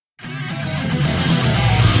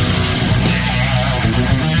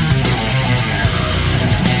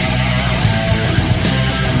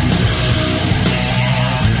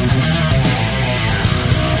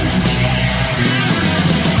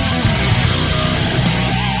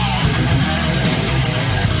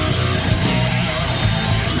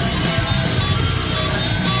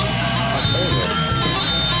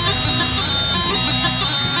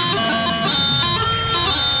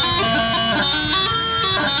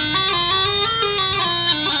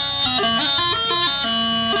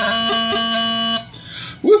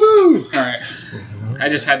I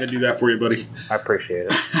just had to do that for you, buddy. I appreciate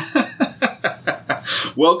it.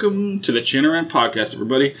 Welcome to the Chanarant Podcast,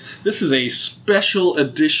 everybody. This is a special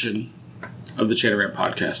edition of the Chanarant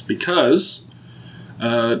Podcast because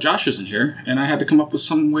Josh isn't here, and I had to come up with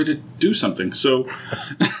some way to do something. So,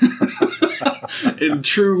 in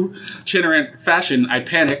true Chanarant fashion, I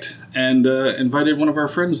panicked and invited one of our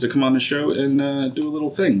friends to come on the show and do a little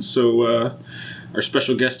thing. So, our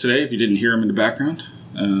special guest today, if you didn't hear him in the background,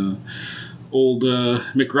 old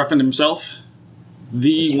McGruffin himself,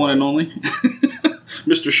 the one and only,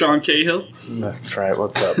 Mr. Sean Cahill. That's right.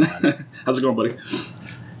 What's up, man? How's it going, buddy?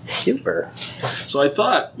 Super. So I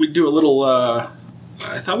thought we'd do a little, I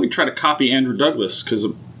thought we'd try to copy Andrew Douglas, because,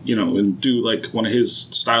 you know, and do like one of his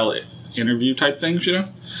style interview type things, you know?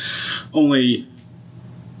 Only,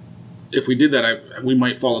 if we did that, we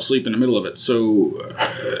might fall asleep in the middle of it. So,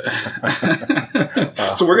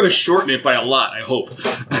 so we're going to shorten it by a lot, I hope.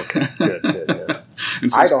 Okay, good.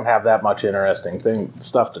 I don't have that much interesting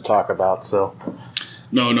stuff to talk about, so...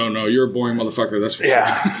 No, you're a boring motherfucker, that's for sure.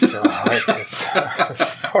 Yeah, so, as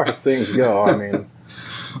far as things go, I mean...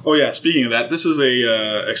 Oh yeah, speaking of that, this is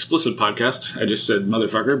a explicit podcast. I just said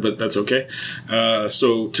motherfucker, but that's okay.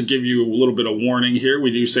 So to give you a little bit of warning here,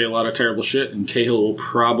 we do say a lot of terrible shit, and Cahill will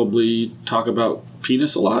probably talk about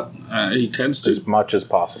penis a lot. He tends to. As much as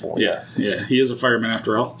possible. Yeah. He is a fireman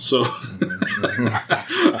after all. So,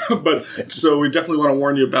 but so we definitely want to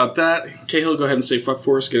warn you about that. Cahill, go ahead and say fuck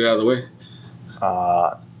for us. Get it out of the way.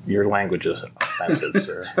 Your language is offensive,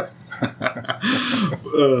 sir.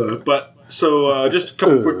 But so just a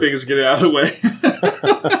couple quick things to get it out of the way.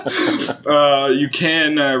 You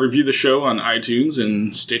can review the show on iTunes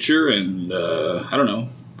and Stitcher and I don't know,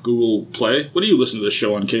 Google Play. What do you listen to this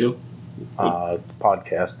show on, Cahill?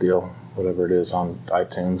 Podcast deal, whatever it is on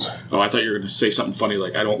iTunes. Oh, I thought you were going to say something funny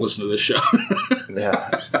like I don't listen to this show. Yeah.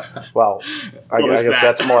 Well, I guess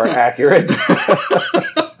that's more accurate.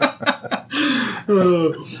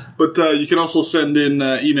 But you can also send in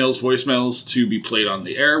emails, voicemails to be played on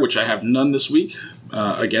the air, which I have none this week.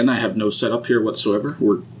 Again, I have no setup here whatsoever.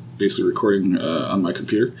 We're basically recording on my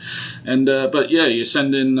computer. And but yeah, you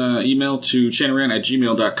send in email to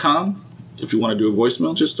chanarant@gmail.com. If you want to do a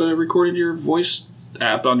voicemail, just record in your voice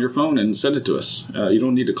app on your phone and send it to us. You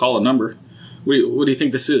don't need to call a number. What do you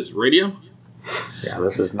think this is? Radio? Yeah,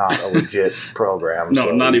 this is not a legit program. No,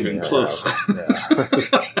 so not even close.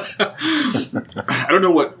 I don't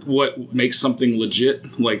know what makes something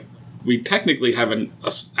legit. Like, we technically have an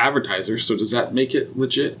advertiser, so does that make it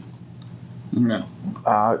legit? I don't know.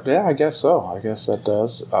 Yeah, I guess so. I guess that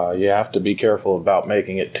does. You have to be careful about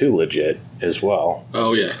making it too legit as well.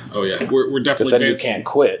 Oh yeah. We're definitely. Then you can't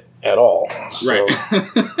quit at all. So. Right.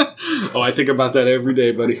 Oh, I think about that every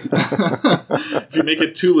day, buddy. If you make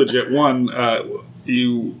it too legit,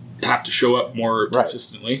 you have to show up more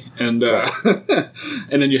consistently, and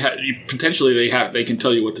and then you potentially they can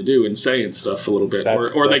tell you what to do and say and stuff a little bit,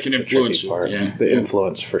 or they can influence you. Yeah, the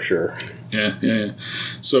influence for sure. Yeah.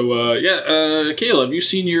 So Cahill, have you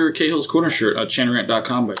seen your Cahill's Corner shirt at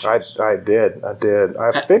Chanarant.com by chance? I did.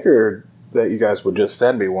 I figured that you guys would just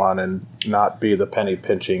send me one and not be the penny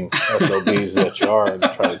pinching SOBs that you are and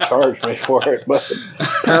try to charge me for it. But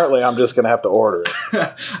apparently, I'm just going to have to order it.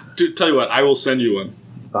 Dude, tell you what, I will send you one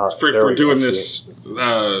for doing this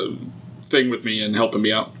thing with me and helping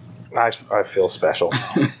me out. I feel special.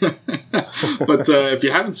 But if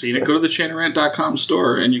you haven't seen it, go to the Chanarant.com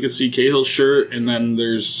store and you can see Cahill's shirt, and then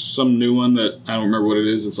there's some new one that I don't remember what it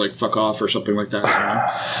is. It's like fuck off or something like that.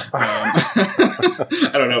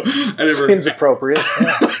 I don't know. Seems appropriate.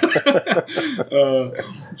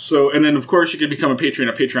 So, and then of course you can become a patron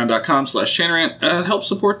at patreon.com/Chanarant. Help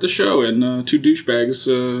support the show, and two douchebags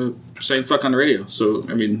saying fuck on the radio. So,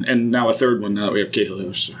 I mean, and now a third one now that we have Cahill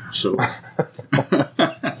here. So.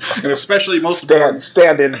 And especially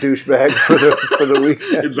stand-in douchebag for the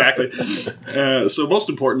weekend. Exactly. So most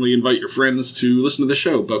importantly, invite your friends to listen to the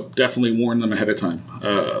show, but definitely warn them ahead of time.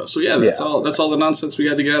 So yeah, that's all the nonsense we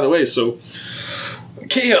had to get out of the way. So,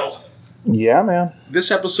 Cahill. Yeah, man.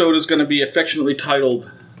 This episode is going to be affectionately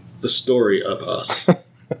titled "The Story of Us."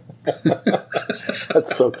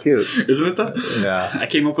 That's so cute. Isn't it, though? Yeah. I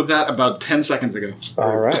came up with that about 10 seconds ago.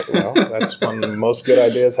 All right. Well, that's when the most good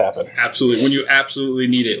ideas happen. Absolutely. When you absolutely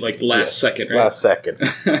need it, like last second, right? Last second.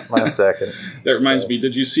 That reminds me,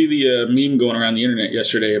 did you see the meme going around the internet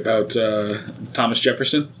yesterday about Thomas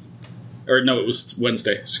Jefferson? Or no, it was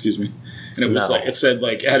Wednesday, excuse me. and it was No. like it said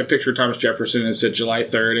like it had a picture of Thomas Jefferson and it said July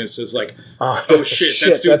 3rd, and it says like, oh shit,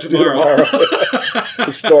 that's due tomorrow.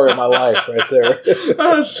 The story of my life, right there. It's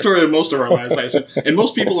the story of most of our lives, I assume. And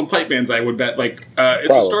most people in pipe bands, I would bet, like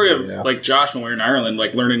it's a story of like Josh when we were in Ireland,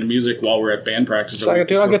 like learning the music while we're at band practice. Like,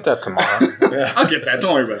 dude, I'll get that tomorrow. Yeah. I'll get that.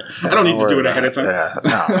 Don't worry about it. I don't need to do it ahead of time. Yeah,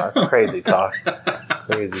 no, that's crazy talk.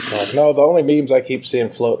 Crazy talk. No, the only memes I keep seeing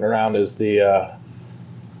floating around is the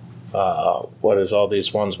what is all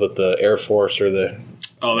these ones with the Air Force or the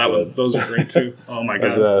those are great too. Oh my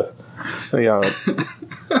god.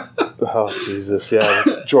 Oh Jesus, yeah,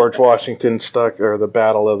 George Washington stuck or the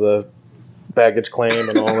Battle of the Baggage Claim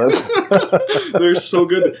and all this. They're so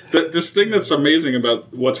good. This thing that's amazing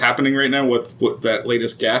about what's happening right now, what that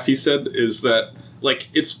latest gaffe he said, is that like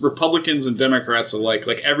it's Republicans and Democrats alike.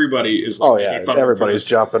 Like everybody is. Like, oh yeah, everybody's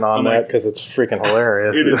jumping on that because it's freaking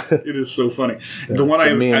hilarious. It is so funny. Yeah,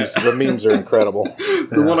 the memes are incredible.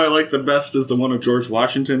 The one I like the best is the one of George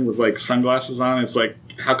Washington with like sunglasses on. It's like,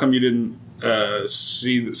 how come you didn't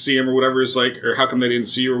see him or whatever? Is like, or how come they didn't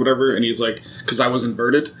see you or whatever? And he's like, because I was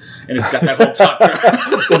inverted. And it's got that whole Top Gun.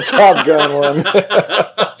 The Top Gun one.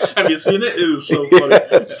 Have you seen it? It is so funny.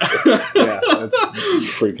 Yeah, that's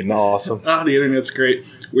freaking awesome. The internet's great.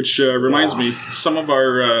 Which reminds me, some of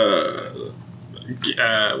our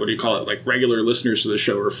what do you call it? Like regular listeners to the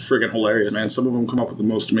show are friggin' hilarious, man. Some of them come up with the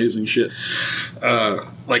most amazing shit,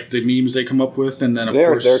 like the memes they come up with, and then of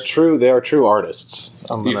course they are true artists.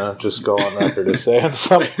 I'm gonna just go on record as saying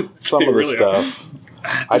some of the stuff.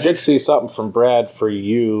 I did see something from Brad for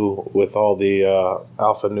you with all the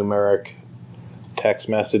alphanumeric text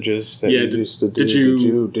messages that you used to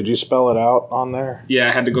do. Did you spell it out on there? Yeah,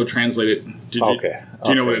 I had to go translate it. Okay. Do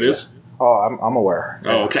you know what it is? Oh, I'm aware.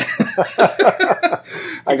 Oh, okay.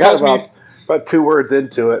 I got about 2 words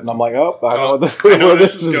into it, and I'm like, I know where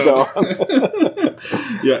this is going.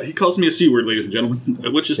 Yeah, he calls me a C word, ladies and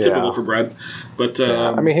gentlemen, which is typical for Brad. But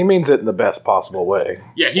I mean, he means it in the best possible way.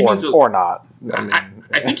 Yeah, he means it, or not.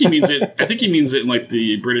 I think he means it. I think he means it in like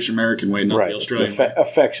the British American way, not the Australian way.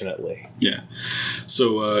 Affectionately. Yeah.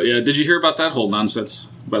 So did you hear about that whole nonsense?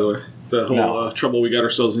 By the way, the whole trouble we got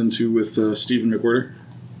ourselves into with Stephen McWhirter.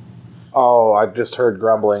 Oh, I just heard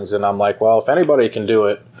grumblings, and I'm like, well, if anybody can do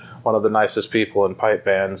it, one of the nicest people in pipe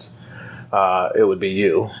bands, it would be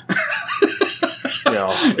you.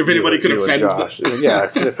 If anybody could offend Josh. Yeah,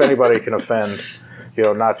 if anybody can offend,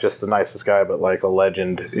 not just the nicest guy, but like a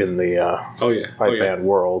legend in the pipe band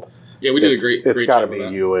world. Yeah, we did a great job. It's got to be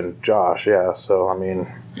you and Josh, yeah. So, I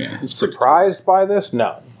mean, it's surprised by this?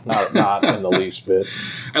 No, not in the least bit.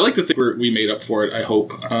 I like to think we made up for it, I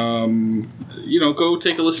hope. Go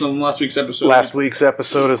take a listen to last week's episode. Last week's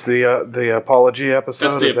episode is the apology episode?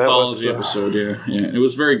 That's the apology episode, yeah. It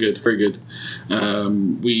was very good, very good.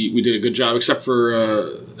 We did a good job, except for,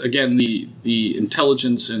 again, the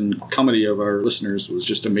intelligence and comedy of our listeners was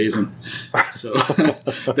just amazing. So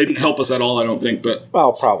they didn't help us at all, I don't think. But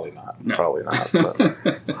well, probably not. No. Probably not. But,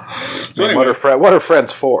 so anyway, what are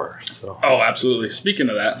friends for? So. Oh, absolutely. Speaking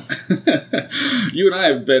of that, you and I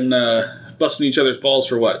have been busting each other's balls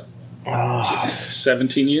for what?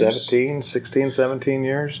 17 years? 16, 17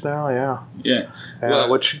 years now, yeah. Yeah. Well,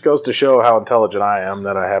 which goes to show how intelligent I am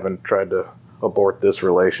that I haven't tried to abort this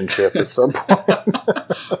relationship at some point.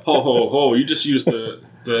 Ho. You just used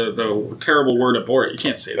the terrible word abort. You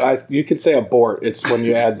can't say that. You can say abort. It's when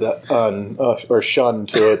you add the or shun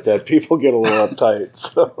to it that people get a little uptight.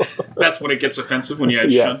 So. That's when it gets offensive, when you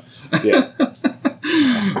add shun? Yeah.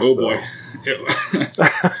 Oh, boy.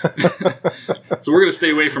 So we're going to stay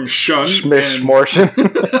away from shun. Schmortion.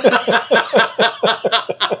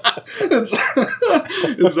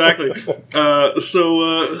 Exactly.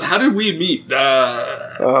 So how did we meet?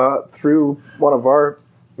 Through one of our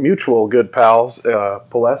mutual good pals,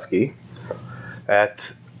 Pileski, at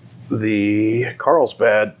the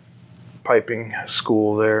Carlsbad piping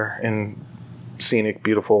school there in scenic,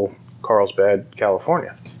 beautiful Carlsbad,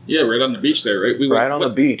 California. Yeah, right on the beach there, right? Right on the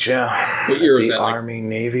beach, yeah. What year was that? Army,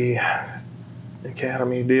 Navy,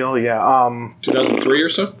 Academy deal, yeah. 2003 or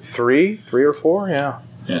so? 3 or 4, yeah.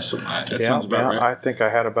 Yeah, that sounds about right. I think I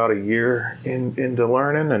had about a year into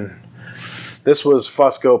learning, and this was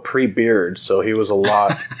Fusco pre-beard, so he was a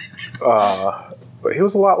lot. He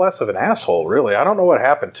was a lot less of an asshole, really. I don't know what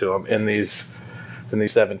happened to him in these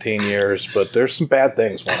 17 years, but there's some bad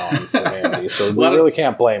things went on for Andy, so we really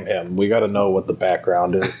can't blame him. We got to know what the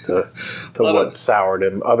background is to what soured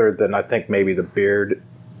him, other than I think maybe the beard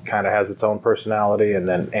kind of has its own personality, and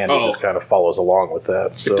then Andy just kind of follows along with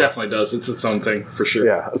that. So. It definitely does. It's its own thing, for sure.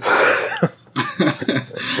 Yeah.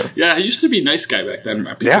 Yeah, I used to be a nice guy back then.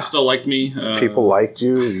 People still liked me. People liked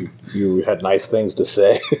you. You had nice things to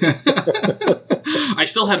say. I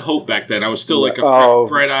still had hope back then. I was still like a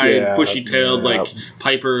bright-eyed, bushy-tailed, like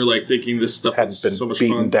Piper, like thinking this stuff was so much fun. Hadn't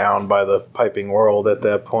been beaten down by the piping world at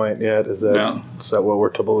that point yet. Is that what we're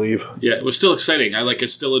to believe? Yeah, it was still exciting. I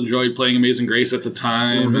still enjoyed playing Amazing Grace at the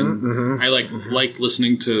time, and I liked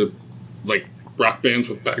listening to like rock bands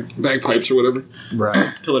with bagpipes or whatever.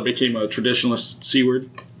 Right. Until I became a traditionalist C-word.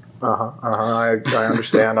 I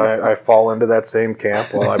understand. I fall into that same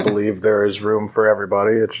camp. Well, I believe there is room for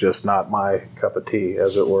everybody. It's just not my cup of tea,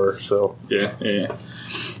 as it were. So yeah.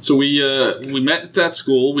 So we met at that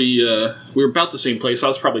school. We were about the same place. I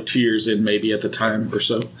was probably 2 years in, maybe at the time or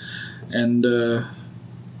so. And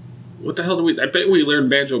what the hell did we? I bet we learned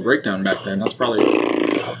banjo breakdown back then. That's probably.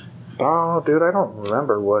 Oh, dude, I don't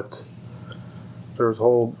remember what. There was a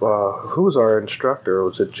whole. Who was our instructor?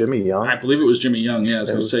 Was it Jimmy Young? I believe it was Jimmy Young. Yeah, I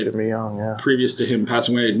was going to say Jimmy Young. Yeah. Previous to him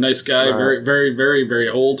passing away, nice guy, very, very, very, very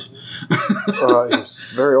old. He was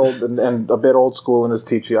very old and a bit old school in his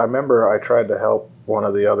teaching. I remember I tried to help one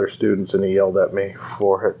of the other students, and he yelled at me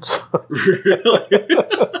for it. Really?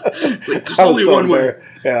 It's like, there's only one way.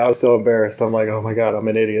 Yeah, I was so embarrassed. I'm like, oh my God, I'm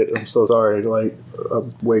an idiot. I'm so sorry. Like,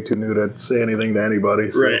 I'm way too new to say anything to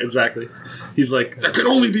anybody. So. Right, exactly. He's like, there could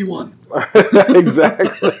only be one.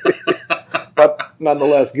 Exactly. But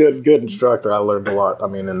nonetheless, good instructor. I learned a lot. I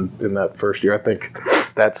mean, in that first year, I think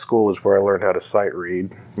that school is where I learned how to sight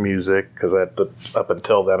read music, because up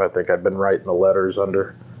until then, I think I'd been writing the letters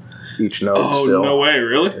under each note. Oh, still. No way,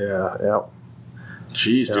 really? Yeah.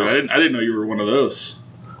 Jeez, dude, I didn't know you were one of those.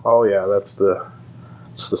 Oh yeah, it's the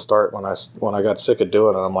start when I got sick of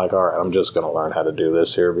doing it. I'm like, all right, I'm just going to learn how to do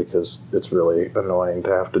this here, because it's really annoying to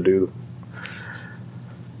have to do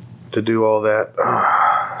all that.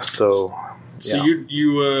 So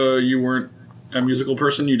you weren't a musical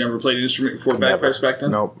person? You never played an instrument before bagpipes back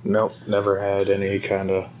then? Nope. Never had any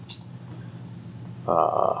kind of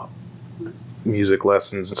music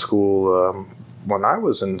lessons in school. When I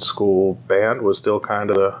was in school, band was still kind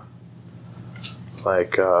of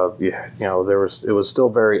it was still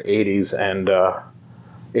very 80s and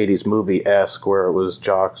 80s movie-esque, where it was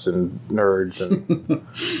jocks and nerds and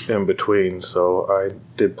in between. So I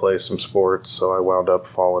did play some sports, so I wound up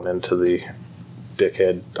falling into the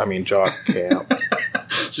jock camp.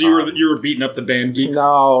 So you were beating up the band geeks?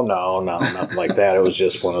 No, nothing like that. It was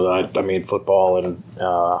just one of the, football and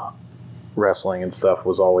wrestling and stuff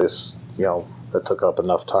was always, that took up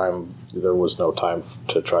enough time. There was no time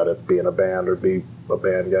to try to be in a band or be a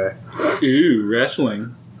band guy. Ooh,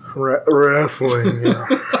 wrestling. Wrestling, yeah.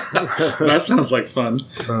 That sounds like fun.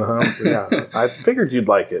 Yeah, I figured you'd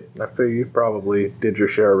like it. I figured you probably did your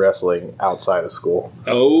share of wrestling outside of school.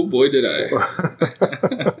 Oh, boy, did I.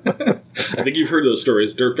 I think you've heard those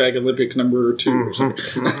stories. Dirtbag Olympics #2 or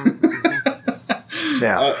something.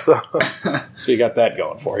 Yeah, so you got that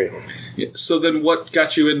going for you. Yeah, so then what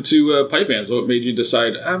got you into pipe bands? What made you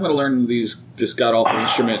decide, I'm going to learn this god-awful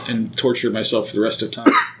instrument and torture myself for the rest of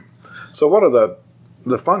time? So one of the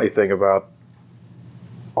funny thing about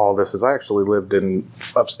all this is I actually lived in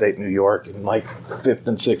upstate New York in like 5th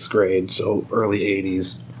and 6th grade, so early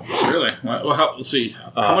 80s. Really? Well, let's see.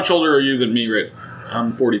 How much older are you than me, right? I'm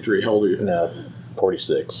 43. How old are you? No,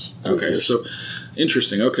 46. Okay, so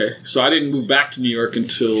interesting. Okay. So I didn't move back to New York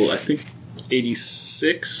until, I think,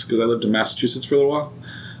 86, because I lived in Massachusetts for a little while.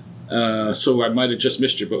 So I might have just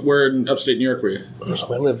missed you, but where in upstate New York were you?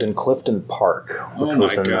 I lived in Clifton Park, which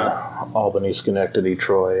was in the Albany, Schenectady,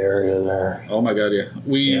 Troy area there. Oh my God, yeah.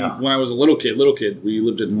 When I was a little kid, we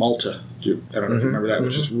lived in Malta. I don't know if you remember that,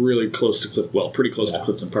 which is really close to pretty close to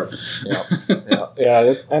Clifton Park.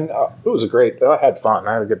 Yeah. And it was I had fun.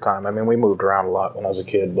 I had a good time. I mean, we moved around a lot when I was a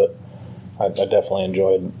kid, but I definitely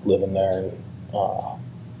enjoyed living there.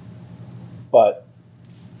 But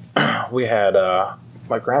we had...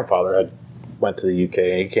 my grandfather went to the UK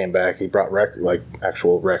and he came back. He brought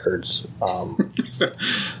actual records.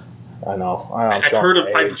 I know. I've heard of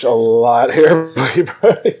a lot here.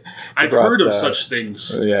 I've heard of such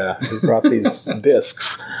things. Yeah, he brought these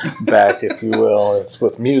discs back, if you will. It's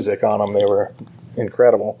with music on them. They were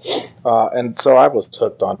incredible, and so I was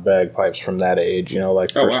hooked on bagpipes from that age.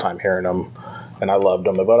 First time hearing them, and I loved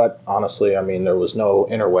them. But honestly, there was no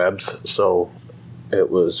interwebs, so it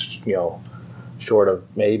was short of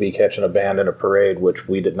maybe catching a band in a parade, which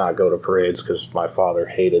we did not go to parades because my father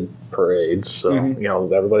hated parades. So,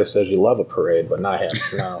 everybody says you love a parade, but not him.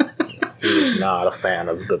 No, he was not a fan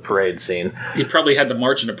of the parade scene. He probably had to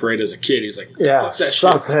march in a parade as a kid. He's like, fuck that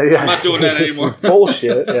something, shit. Yeah. I'm not doing that anymore.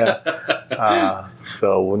 Bullshit, yeah.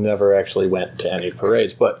 So we never actually went to any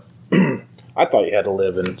parades. But I I thought you had to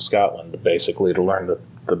live in Scotland basically to learn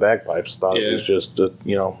the bagpipes. Thought it was just,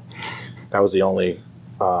 that was the only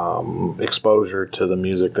exposure to the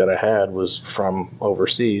music that I had was from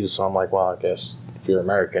overseas. So I'm like, well, I guess if you're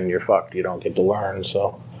American, you're fucked. You don't get to learn.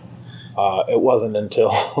 So it wasn't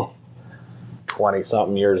until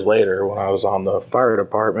 20-something years later when I was on the fire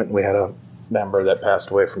department, we had a member that passed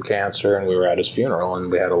away from cancer, and we were at his funeral,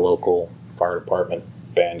 and we had a local fire department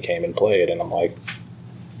band came and played, and I'm like,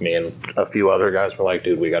 me and a few other guys were like,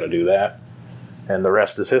 dude, we got to do that, and the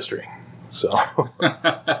rest is history. So,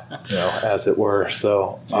 as it were.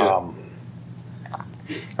 So, I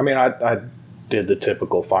mean, I did the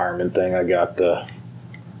typical fireman thing. I got the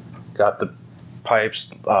pipes.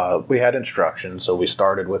 We had instructions, so we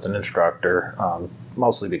started with an instructor.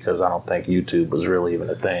 Mostly because I don't think YouTube was really even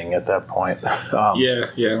a thing at that point.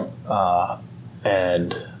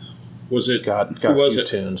 And was it got who was a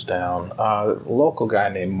few tunes down? A local guy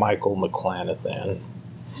named Michael McClanathan.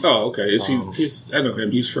 Oh, okay. He's I know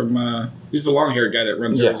him. He's from he's the long-haired guy that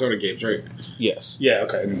runs Arizona games, right? Yes. Yeah.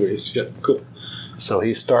 Okay. Anyways, yeah, cool. So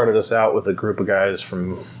he started us out with a group of guys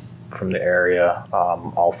from the area,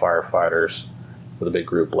 all firefighters, with a big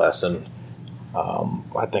group lesson.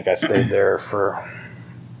 I think I stayed there for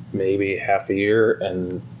maybe half a year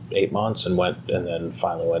and 8 months, and then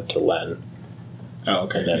finally went to Len. Oh,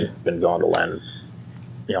 okay. And then been going to Len,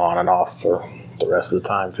 on and off for the rest of the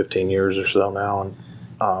time, 15 years or so now.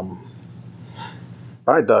 And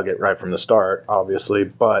I dug it right from the start, obviously,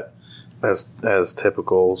 but as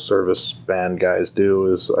typical service band guys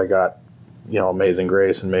do, is I got Amazing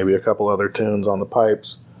Grace and maybe a couple other tunes on the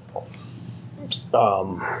pipes.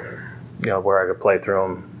 Where I could play through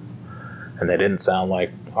them, and they didn't sound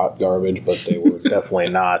like hot garbage, but they were definitely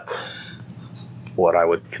not what I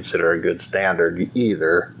would consider a good standard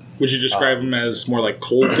either. Would you describe them as more like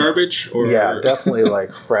cold garbage? Or yeah, definitely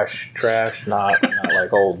like fresh trash, not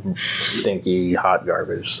like old stinky hot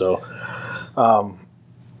garbage. So,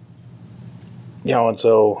 and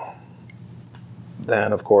so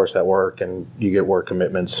then of course at work, and you get work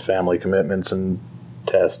commitments, family commitments, and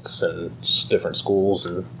tests, and different schools,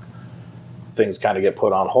 and things kind of get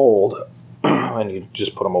put on hold, and you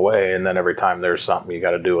just put them away. And then every time there's something you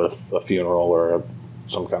got to do, a funeral or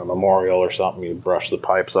some kind of memorial or something, you brush the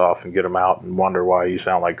pipes off and get them out and wonder why you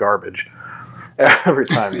sound like garbage every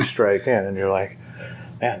time you strike in. And you're like,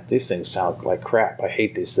 man, these things sound like crap. I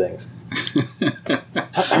hate these things.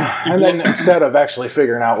 And then instead of actually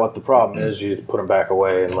figuring out what the problem is, you put them back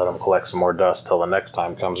away and let them collect some more dust till the next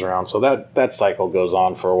time comes around. So that cycle goes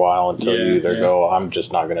on for a while until you either go, I'm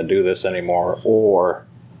just not going to do this anymore, or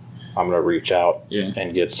I'm going to reach out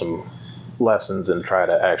and get some lessons and try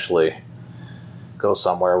to actually go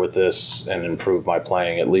somewhere with this and improve my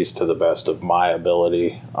playing, at least to the best of my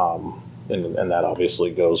ability. And that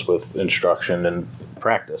obviously goes with instruction and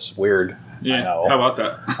practice. Weird. Yeah, I know. How about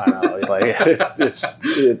that? I know. Like,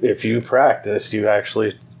 if you practice, you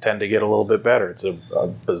actually tend to get a little bit better. It's a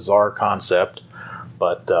bizarre concept,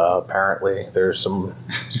 but apparently there's some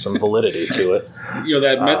validity to it.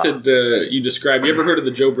 That method you described. You ever heard of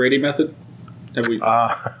the Joe Brady method? Have we?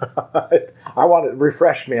 I want to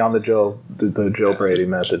refresh me on the Joe Brady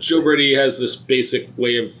method. Joe Brady has this basic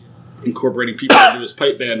way of incorporating people into his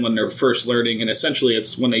pipe band when they're first learning, and essentially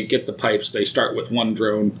it's when they get the pipes, they start with one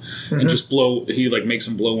drone and just blow. He makes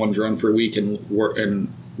them blow one drone for a week and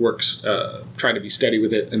works trying to be steady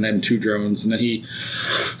with it, and then two drones, and then he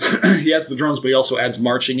has the drones, but he also adds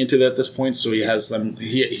marching into it at this point. So he has them.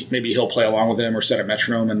 Maybe he'll play along with them or set a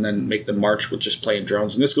metronome and then make them march with just playing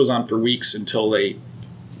drones, and this goes on for weeks until they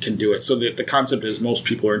can do it. So the concept is most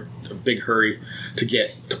people are in a big hurry to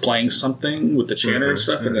get to playing something with the chanter and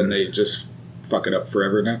stuff, and then they just fuck it up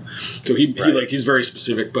forever now. So he's very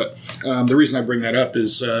specific. But the reason I bring that up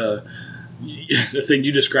is the thing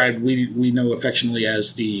you described we know affectionately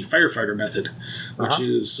as the firefighter method, which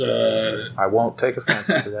is I won't take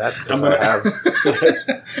offense to that. I'm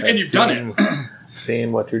gonna and you've done it.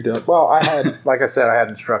 Seeing what you're doing. Well, I had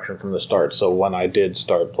instruction from the start. So when I did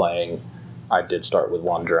start playing, I did start with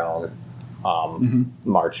one drone.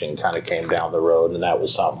 Marching kind of came down the road, and that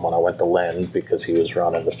was something when I went to Len, because he was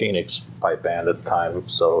running the Phoenix pipe band at the time,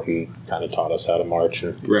 so he kind of taught us how to march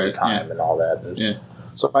and time and all that. And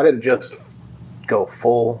so I didn't just go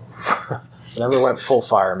full, never went full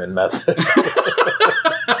fireman method.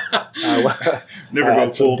 Never go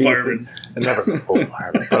full fireman. Never go full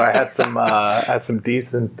fireman. But I had some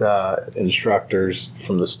decent instructors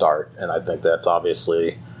from the start, and I think that's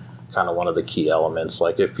obviously kind of one of the key elements.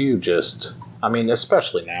 Like if you just,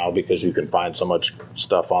 especially now because you can find so much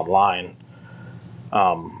stuff online,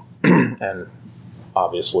 and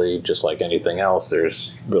obviously, just like anything else,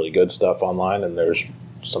 there's really good stuff online and there's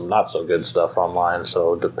some not so good stuff online.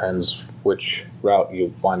 So it depends which route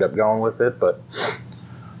you wind up going with it. But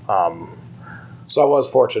so I was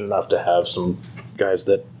fortunate enough to have some guys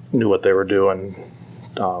that knew what they were doing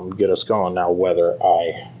get us going. Now, whether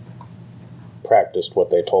I practiced what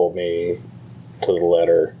they told me to the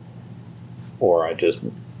letter or I just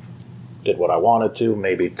did what I wanted to,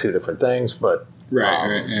 maybe two different things, but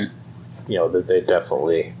right, yeah. You know, that they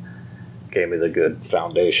definitely gave me the good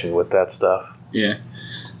foundation with that stuff. Yeah.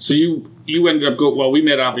 So you ended up we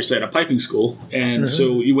met obviously at a piping school, and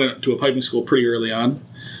so you went to a piping school pretty early on.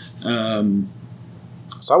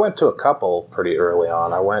 So I went to a couple pretty early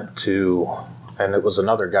on. I went to, and it was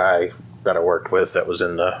another guy that I worked with that was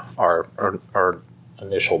in our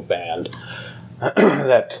initial band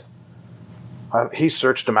that he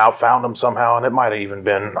searched them out, found them somehow, and it might have even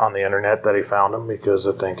been on the internet that he found them because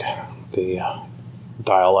I think the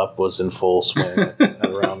dial-up was in full swing at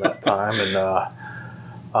around that time,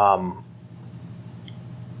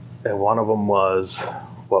 and one of them was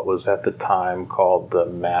what was at the time called the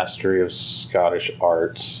Mastery of Scottish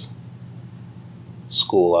Arts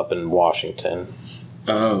School up in Washington.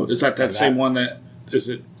 Oh, is that same one that is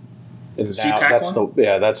it? The CTAC one?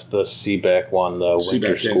 That's the CBEC one, the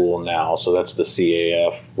winter school now. So that's the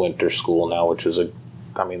CAF winter school now, which is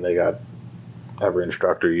they got every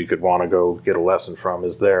instructor you could want to go get a lesson from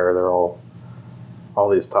is there. They're all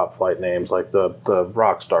these top flight names, like the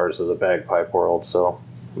rock stars of the bagpipe world. So,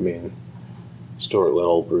 I mean, Stuart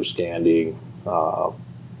Little, Bruce Gandy,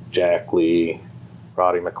 Jack Lee,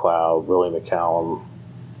 Roddy McLeod, Willie McCallum,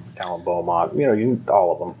 Alan Beaumont,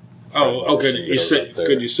 all of them. Oh, good. You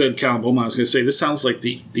said Callum Beaumont. I was going to say, this sounds like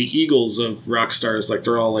the Eagles of rock stars. Like,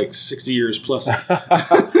 they're all like 60 years plus.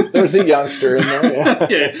 There's a youngster in there.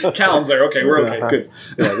 Yeah, Callum's there. Okay, we're okay. Good.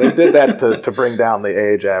 Yeah, they did that to bring down the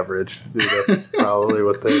age average. That's probably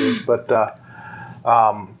what they did. But,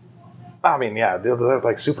 I mean, yeah, they're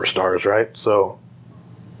like superstars, right? So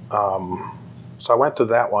I went to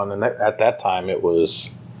that one, and at that time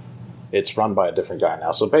it's run by a different guy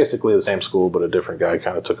now. So basically the same school, but a different guy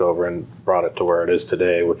kind of took over and brought it to where it is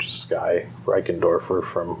today, which is Sky Reichendorfer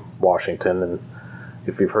from Washington. And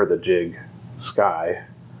if you've heard the jig Sky,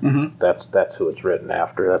 that's who it's written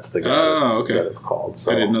after. That's the guy that it's called.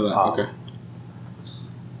 So, I didn't know that. Okay.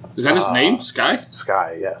 Is that his name? Sky?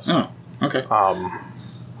 Sky, yes. Oh, okay.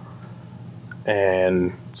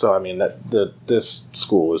 And so, I mean, this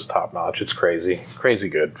school is top notch. It's crazy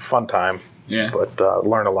good, fun time. Yeah. But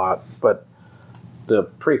learn a lot. But the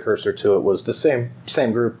precursor to it was the same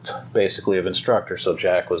group, basically, of instructors. So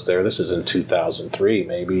Jack was there. This is in 2003,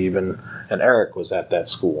 maybe even, and Eric was at that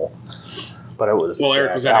school. But it was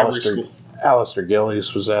Eric was at every school. Alistair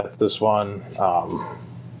Gillies was at this one.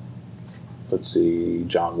 Let's see,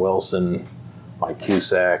 John Wilson, Mike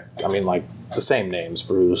Cusack. I mean, like the same names,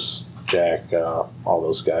 Bruce, Jack, all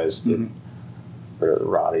those guys.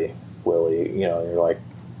 Roddy, Willie. You're like.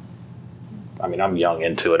 I mean, I'm young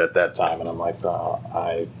into it at that time, and I'm like,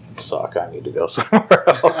 I suck. I need to go somewhere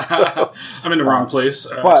else. So, I'm in the wrong place.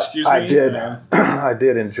 But excuse me. I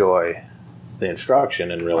did enjoy the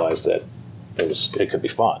instruction and realized that it could be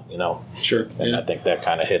fun, Sure. And I think that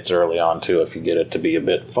kind of hits early on too. If you get it to be a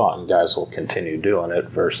bit fun, guys will continue doing it.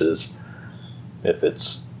 Versus if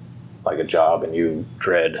it's like a job and you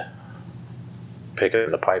dread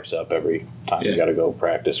picking the pipes up every time you got to go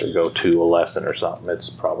practice or go to a lesson or something,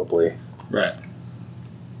 it's probably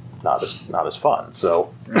not as fun.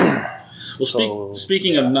 So,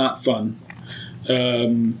 speaking of not fun,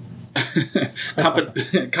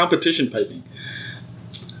 competition piping.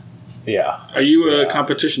 Yeah. Are you a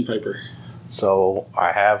competition piper? So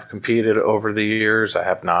I have competed over the years. I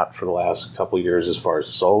have not for the last couple of years as far as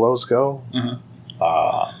solos go.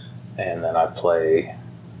 And then I play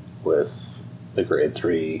with the Grade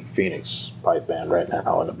 3 Phoenix pipe band right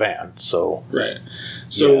now in a band. So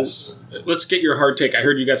yes. Let's get your hard take. I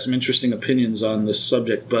heard you got some interesting opinions on this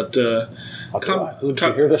subject, but who did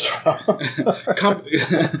you hear this from?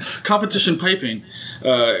 Competition piping.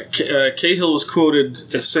 Cahill was quoted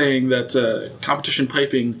as saying that competition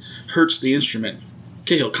piping hurts the instrument.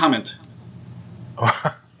 Cahill, comment.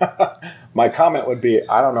 My comment would be,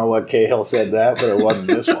 I don't know what Cahill said that, but it wasn't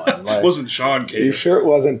this one. It wasn't Sean Cahill. You sure it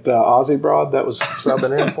wasn't the Aussie broad that was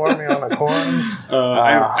subbing in for me on the corn?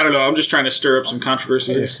 I don't know. I'm just trying to stir up some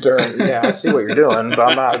controversy. I see what you're doing, but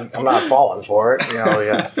I'm not falling for it.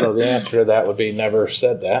 So the answer to that would be never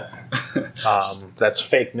said that. That's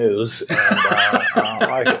fake news, and I don't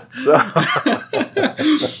like it. So.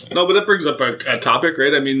 No, but that brings up a topic,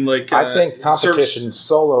 right? I mean, I think competition,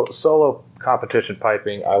 solo competition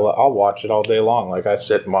piping, I'll watch it all day long. Like I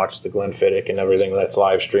sit and watch the Glenfiddich and everything that's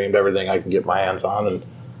live streamed, everything I can get my hands on, and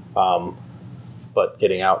but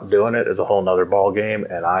getting out and doing it is a whole nother ball game,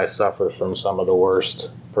 and I suffer from some of the worst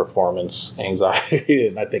performance anxiety,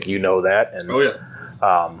 and I think you know that. And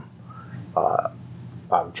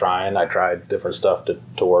I'm trying. I tried different stuff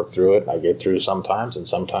to work through it, and I get through sometimes, and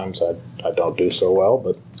sometimes I don't do so well,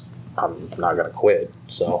 but I'm not going to quit.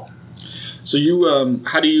 So you,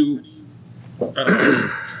 how do you?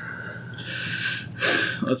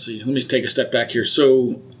 Let's see. Let me take a step back here.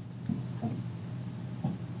 So,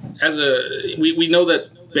 we know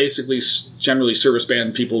that basically, generally, service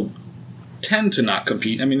band people tend to not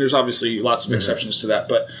compete. I mean, there's obviously lots of exceptions to that,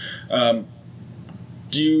 but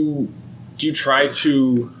do you try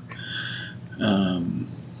to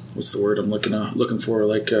what's the word I'm looking for?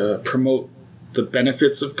 Like promote the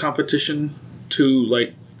benefits of competition to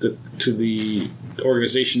the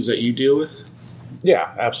organizations that you deal with?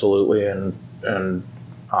 Yeah, absolutely, and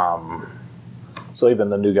so even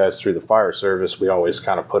the new guys through the fire service, we always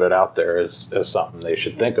kind of put it out there as something they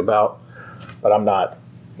should think about. But I'm not,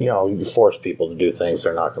 you force people to do things,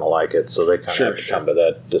 they're not going to like it, so they kind of have to come to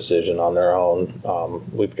that decision on their own.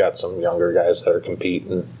 We've got some younger guys that are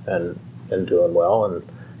competing and doing well and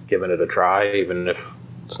giving it a try, even if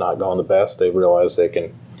it's not going the best. They realize they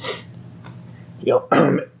can,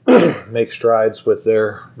 make strides with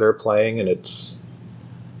their playing, and it's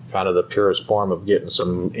kind of the purest form of getting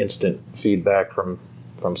some instant feedback from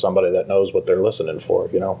somebody that knows what they're listening for,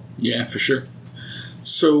 Yeah, for sure.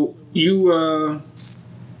 So you, how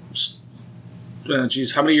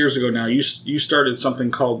many years ago now? You started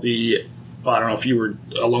something called I don't know if you were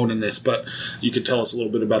alone in this, but you could tell us a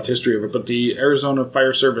little bit about the history of it. But the Arizona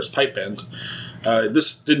Fire Service Pipe Band.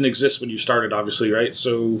 This didn't exist when you started, obviously, right?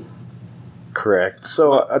 So. Correct.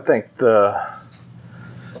 So I think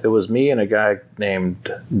it was me and a guy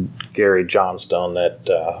named Gary Johnstone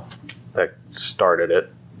that started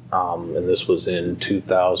it, and this was in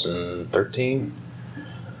 2013.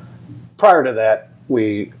 Prior to that,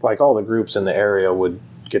 we, like all the groups in the area, would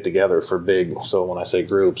get together for big. So when I say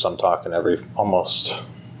groups, I'm talking almost.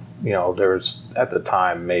 There's at the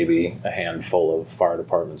time maybe a handful of fire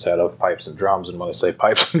departments had pipes and drums, and when I say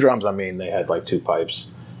pipes and drums, I mean they had like 2 pipes,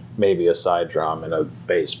 maybe a side drum and a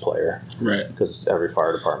bass player. Right. Because every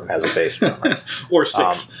fire department has a bass drum. Right? Or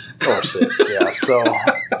 6. Yeah. So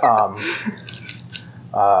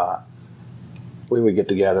we would get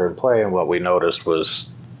together and play, and what we noticed was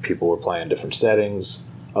people were playing different settings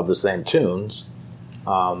of the same tunes,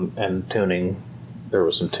 and tuning. There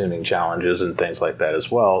was some tuning challenges and things like that as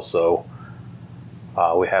well. So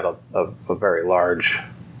we had a very large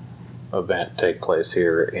event take place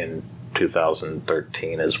here in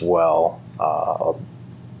 2013 as well,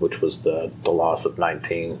 which was the loss of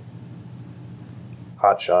 19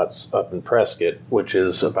 hotshots up in Prescott, which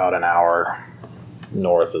is about an hour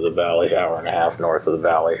north of the valley, hour and a half north of the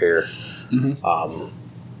valley here. Mm-hmm.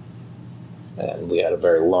 And we had a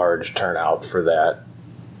very large turnout for that,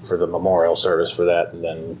 for the memorial service for that, and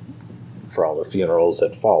then for all the funerals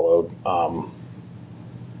that followed.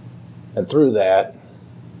 And through that,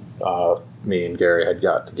 me and Gary had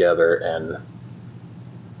got together and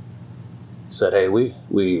said, hey, we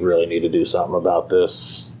really need to do something about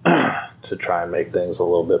this to try and make things a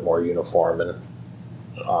little bit more uniform, and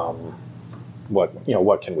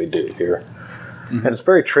what can we do here? Mm-hmm. And it's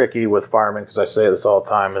very tricky with firemen, because I say this all the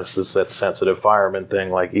time, it's just that sensitive fireman thing,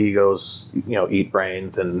 like egos, eat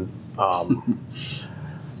brains, and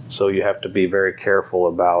so you have to be very careful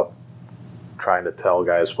about trying to tell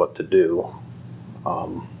guys what to do,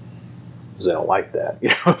 because they don't like that,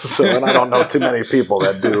 So, and I don't know too many people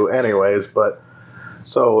that do, anyways. But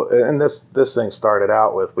so, and this thing started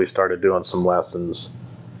out with, we started doing some lessons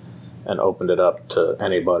and opened it up to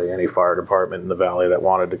anybody, any fire department in the valley that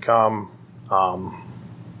wanted to come.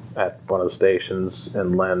 At one of the stations,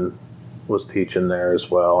 and Len was teaching there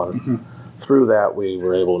as well. And mm-hmm. through that, we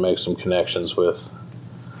were able to make some connections with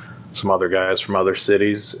some other guys from other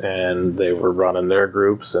cities, and they were running their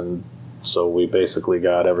groups. And so we basically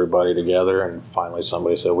got everybody together, and finally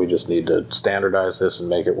somebody said, we just need to standardize this and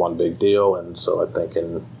make it one big deal. And so I think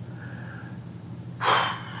in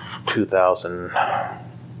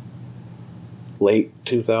late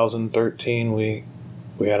 2013, we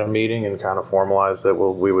had a meeting and kind of formalized that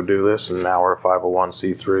we would do this, and now we're a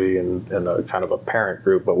 501c3 and a kind of a parent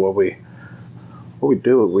group. But what we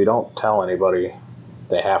do, we don't tell anybody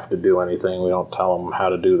they have to do anything. We don't tell them how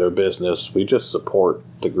to do their business. We just support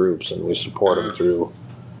the groups, and we support them through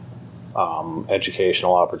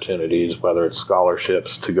educational opportunities, whether it's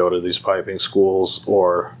scholarships to go to these piping schools,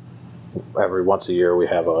 or every once a year we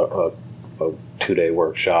have a a 2-day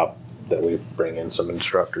workshop that we bring in some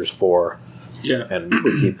instructors for. Yeah. And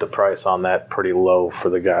we keep the price on that pretty low for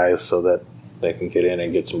the guys so that they can get in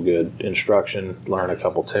and get some good instruction, learn a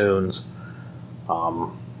couple tunes,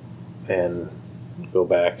 and go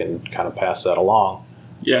back and kind of pass that along.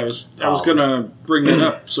 Yeah, I was gonna bring that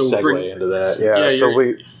up. So segue into that. Yeah, so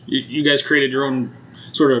you guys created your own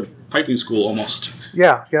sort of piping school almost.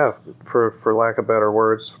 Yeah. For lack of better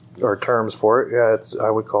words or terms for it, yeah,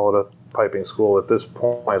 I would call it a piping school at this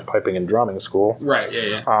point. It's piping and drumming school. Right.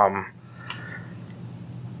 Yeah.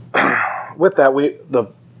 With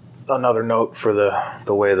that, another note for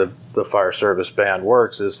the way the fire service band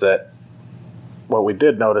works is that what we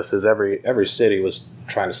did notice is every city was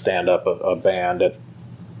trying to stand up a band. At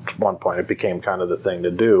one point, it became kind of the thing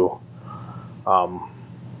to do,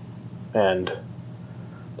 and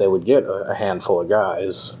they would get a handful of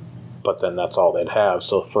guys, but then that's all they'd have.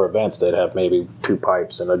 So for events, they'd have maybe 2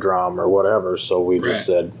 pipes and a drum or whatever. So we just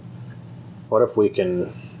said, what if we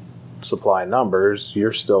can supply numbers?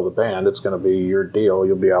 You're still the band. It's going to be your deal.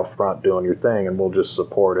 You'll be out front doing your thing, and we'll just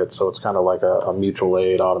support it. So it's kind of like a mutual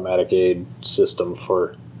aid, automatic aid system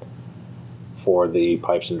for the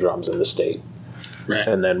pipes and drums in the state. Right.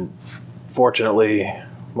 And then, fortunately,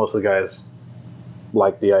 most of the guys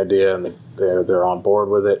like the idea, and they're on board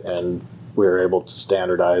with it, and we were able to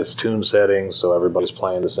standardize tune settings, so everybody's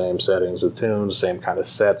playing the same settings of tunes, same kind of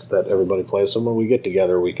sets that everybody plays. So when we get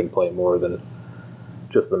together, we can play more than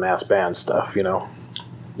just the mass band stuff,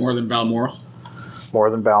 More than Balmoral? More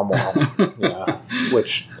than Balmoral, yeah.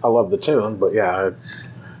 Which, I love the tune, but yeah,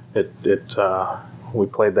 we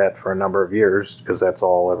played that for a number of years, because that's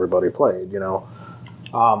all everybody played,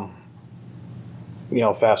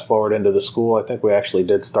 Fast forward into the school, I think we actually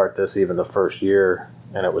did start this even the first year,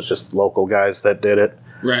 and it was just local guys that did it.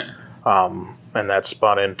 Right. And that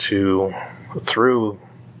spun into, through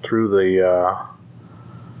the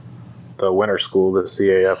winter school, the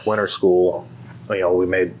CAF winter school, we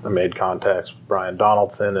made contacts with Brian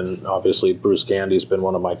Donaldson, and obviously Bruce Gandy's been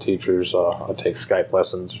one of my teachers. I take Skype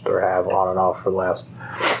lessons, or have on and off for the last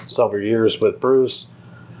several years with Bruce.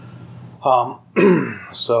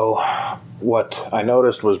 So what I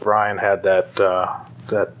noticed was Brian had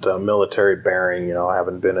that military bearing,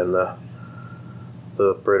 having been in the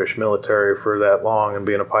British military for that long and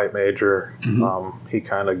being a pipe major. Mm-hmm. He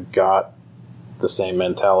kind of got the same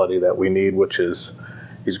mentality that we need, which is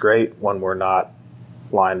he's great when we're not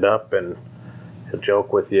lined up, and he'll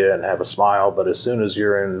joke with you and have a smile, but as soon as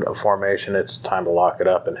you're in a formation, it's time to lock it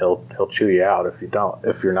up, and he'll chew you out if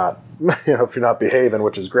you're not behaving,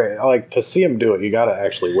 which is great. I like to see him do it. You got to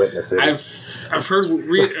actually witness it. I've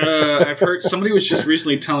heard somebody was just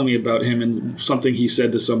recently telling me about him and something he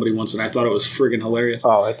said to somebody once, and I thought it was friggin' hilarious.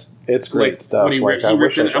 Oh, it's great stuff. When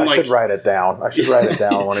I should write it down. I should write it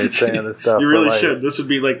down when he's saying this stuff. You really should. This would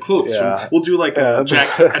be like quotes. Yeah. We'll do like a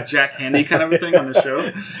Jack Handy kind of a thing on the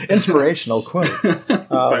show. Inspirational quote.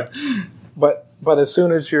 But as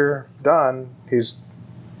soon as you're done, he's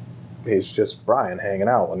just Brian hanging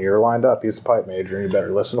out. When you're lined up, he's the pipe major, and you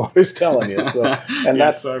better listen to what he's telling you. So, and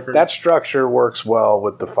that structure works well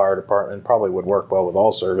with the fire department. Probably would work well with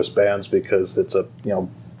all service bands, because it's a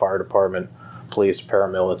fire department, police,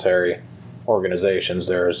 paramilitary organizations.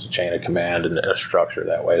 There is a chain of command and a structure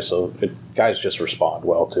that way. So guys just respond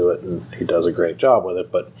well to it, and he does a great job with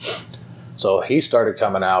it. But so he started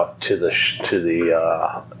coming out to the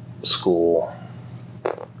school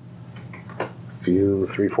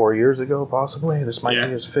 3-4 years ago, possibly. This might be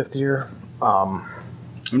his 5th year.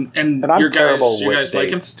 And I'm your terrible guys, with like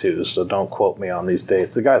dates too, so don't quote me on these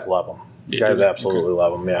dates. The guys love him. The guys absolutely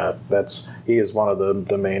love him. Yeah, he is one of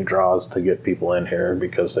the main draws to get people in here,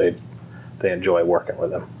 because they enjoy working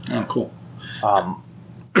with him. Oh, cool.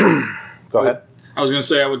 Go ahead. I was going to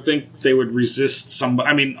say, I would think they would resist somebody.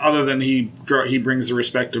 I mean, other than he brings the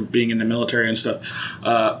respect of being in the military and stuff,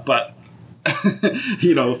 but.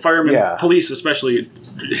 Firemen, police especially,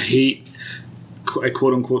 hate a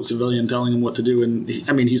quote-unquote civilian telling him what to do. And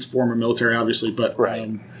he's former military, obviously, but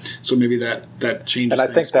so maybe that changes and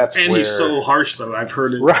I things. think he's so harsh, though. I've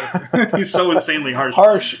heard it. Right. He's so insanely harsh.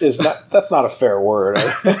 Harsh that's not a fair word.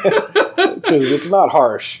 Because it's not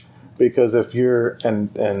harsh, because if you're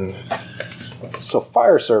and so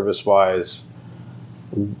fire service wise,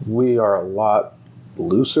 we are a lot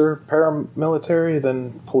looser paramilitary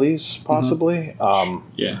than police, possibly.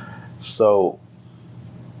 Mm-hmm. So,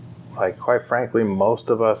 quite frankly, most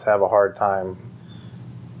of us have a hard time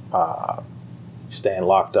staying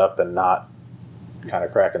locked up and not kind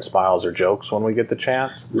of cracking smiles or jokes when we get the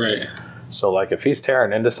chance. Right. So, if he's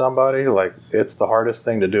tearing into somebody, it's the hardest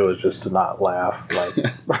thing to do is just to not laugh.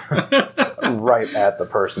 right at the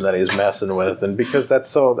person that he's messing with, and because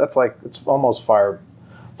that's like it's almost fire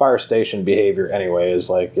station behavior anyway. Is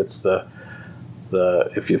like it's the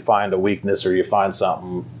if you find a weakness or you find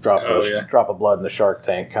something, drop a blood in the shark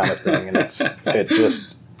tank kind of thing, and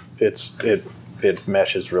it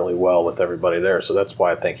meshes really well with everybody there. So that's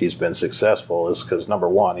why I think he's been successful, is because number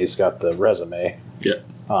one, he's got the resume. Yeah.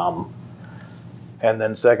 And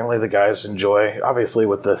then secondly, the guys enjoy, obviously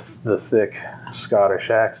with the thick Scottish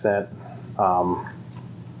accent,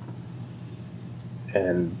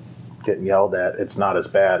 and getting yelled at, it's not as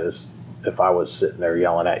bad as if I was sitting there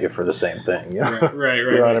yelling at you for the same thing. You know? Right.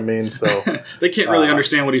 You know what I mean? So they can't really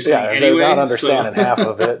understand what he's saying anyway. They're not understanding half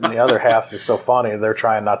of it, and the other half is so funny. They're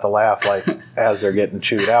trying not to laugh like as they're getting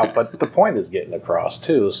chewed out. But the point is getting across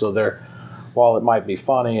too. So while it might be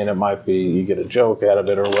funny and it might be you get a joke out of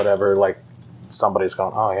it or whatever, like somebody's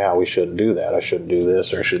going, oh yeah, we shouldn't do that. I shouldn't do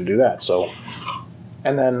this or I shouldn't do that. So,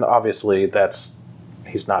 and then obviously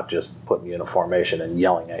he's not just putting you in a formation and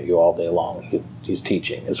yelling at you all day long. He's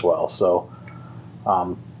teaching as well. So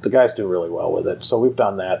the guys do really well with it. So we've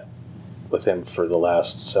done that with him for the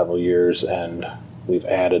last several years, and we've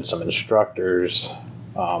added some instructors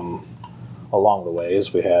along the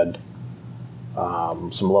ways. We had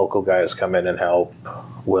some local guys come in and help.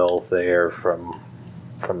 Will Thayer from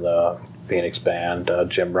the Phoenix band,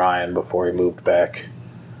 Jim Ryan before he moved back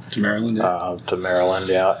to Maryland.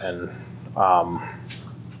 And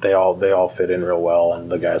they all fit in real well, and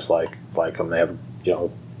the guys like them. They have,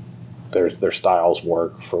 their styles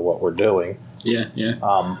work for what we're doing. Yeah.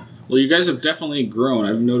 Well, you guys have definitely grown.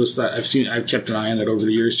 I've noticed that. I've kept an eye on it over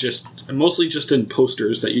the years, mostly just in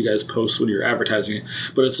posters that you guys post when you're advertising it.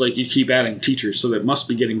 But it's like you keep adding teachers, so that must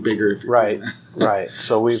be getting bigger. If you're right.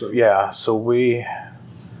 So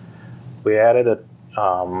we added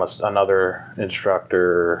another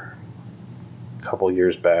instructor a couple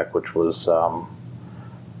years back, which was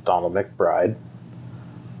Donald McBride,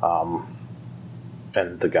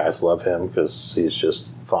 and the guys love him because he's just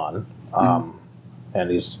fun. And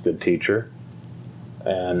he's a good teacher.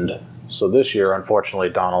 And so this year, unfortunately,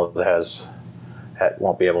 Donald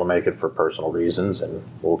won't be able to make it for personal reasons, and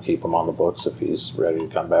we'll keep him on the books. If he's ready to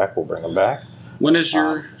come back, we'll bring him back. When is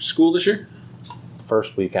your school this year?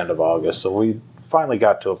 First weekend of August. So we finally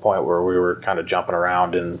got to a point where we were kind of jumping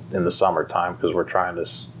around in the summertime because we're trying to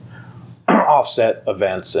offset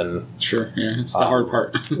events and sure, yeah, it's the hard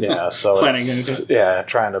part. Yeah, so planning anything. Yeah,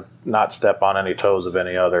 trying to not step on any toes of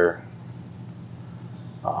any other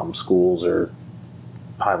schools or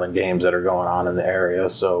Highland games that are going on in the area.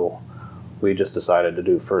 So we just decided to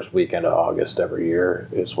do first weekend of August every year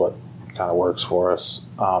is what kind of works for us.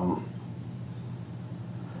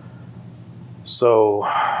 So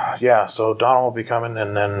Donald will be coming,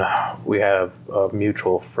 and then we have a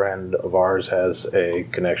mutual friend of ours has a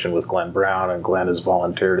connection with Glenn Brown, and Glenn has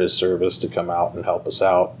volunteered his service to come out and help us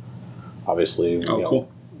out. Obviously,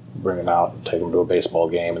 cool. Bring him out and take him to a baseball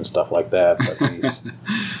game and stuff like that, but he's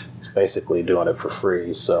basically doing it for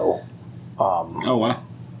free. So, oh wow,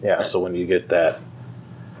 yeah. So when you get that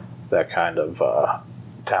kind of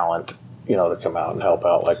talent, to come out and help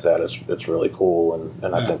out like that, it's really cool,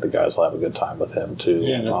 and I think the guys will have a good time with him too.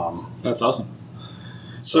 Yeah, that's awesome.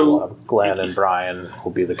 So we'll have Glenn and Brian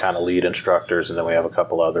will be the kind of lead instructors, and then we have a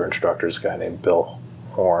couple other instructors, a guy named Bill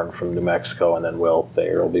Horn from New Mexico, and then Will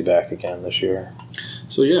Thayer will be back again this year.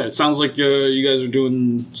 So yeah, it sounds like you guys are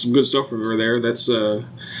doing some good stuff over there. That's a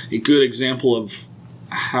good example of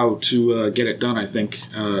how to get it done. I think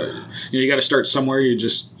you got to start somewhere.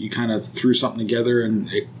 You kind of threw something together and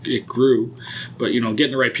it grew, but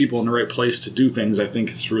getting the right people in the right place to do things, I think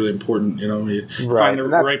it's really important. You find the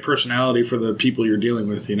right personality for the people you're dealing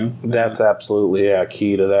with. That's absolutely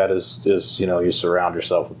key to that is you surround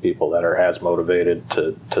yourself with people that are as motivated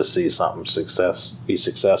to see something be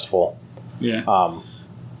successful. Yeah.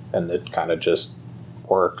 And it kind of just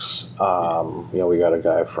works. We got a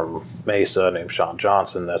guy from Mesa named Sean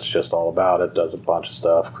Johnson that's just all about it, does a bunch of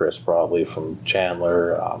stuff. Chris Broadley from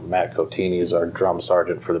Chandler. Matt Cotini is our drum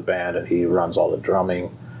sergeant for the band, and he runs all the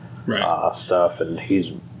drumming stuff. And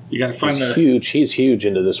you got to find he's huge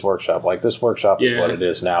into this workshop. Like, this workshop is what it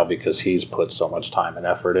is now because he's put so much time and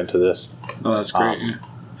effort into this. Oh, that's great.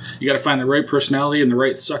 You got to find the right personality and the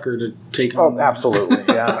right sucker to take on. Oh, absolutely,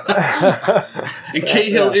 yeah. And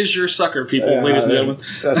Cahill is your sucker, ladies and gentlemen.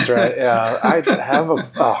 That's right. Yeah, I have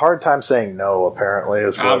a hard time saying no. Apparently,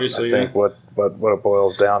 is what obviously I think what it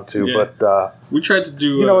boils down to. Yeah. But we tried to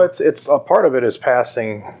do. It's a part of it is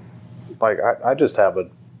passing. Like I just have a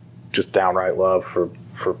downright love for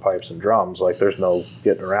pipes and drums. Like, there's no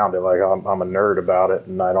getting around it. Like, I'm a nerd about it,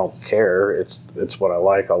 and I don't care. It's what I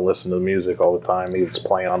like. I'll listen to the music all the time. It's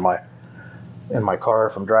playing on my in my car,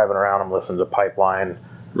 if I'm driving around, I'm listening to Pipeline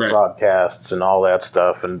broadcasts and all that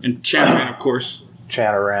stuff. And Chanarant, of course.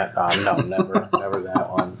 Chanarant, no, never that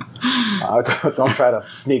one. Don't try to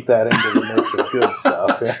sneak that into the mix of good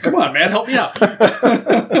stuff. Yeah. Come on, man, help me out.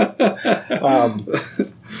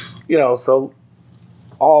 So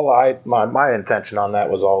my intention on that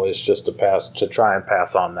was always just to try and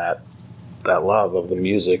pass on that love of the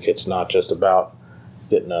music. It's not just about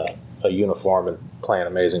getting a uniform and playing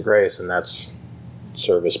Amazing Grace, and that's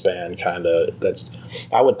service band kind of. That's.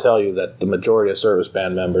 I would tell you that the majority of service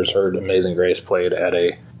band members heard Amazing Grace played at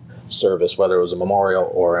a service, whether it was a memorial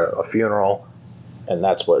or a funeral, and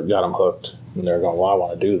that's what got them hooked. And they're going, well, I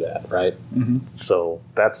want to do that, right? Mm-hmm. So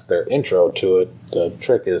that's their intro to it. The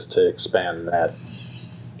trick is to expand that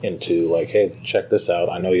into like, hey, check this out.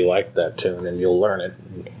 I know you like that tune, and you'll learn it.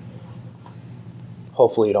 And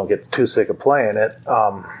hopefully, you don't get too sick of playing it.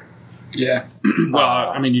 Yeah.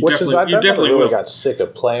 Well, I mean, you definitely really will. Got sick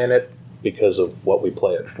of playing it because of what we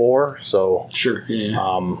play it for. So sure.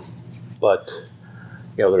 Yeah. But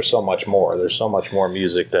there's so much more. There's so much more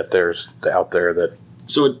music that there's out there that.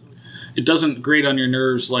 So it doesn't grate on your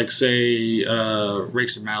nerves like, say,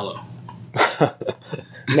 Rakes and Mallow.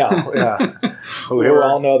 No, yeah. We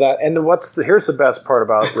all know that. And here's the best part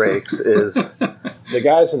about Rakes is the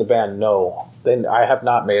guys in the band know. I have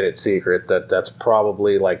not made it secret that that's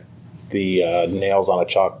probably like the nails on a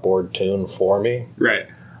chalkboard tune for me. Right.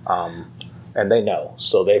 And they know,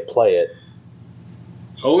 so they play it.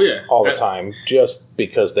 Oh yeah, all the time, just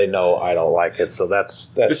because they know I don't like it. So that's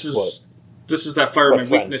this is that fireman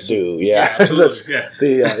weakness. Do yeah, absolutely.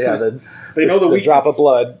 They know the weakness. Drop of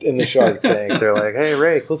blood in the shark tank. They're like, hey,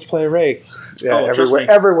 Rakes, let's play Rakes. Yeah,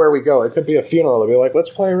 everywhere we go, it could be a funeral. They'll be like, let's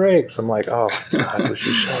play Rakes. I'm like, oh God, would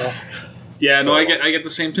you shut up? Yeah, no, I get the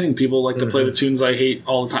same thing. People like to play the tunes I hate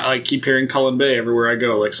all the time. I keep hearing Cullen Bay everywhere I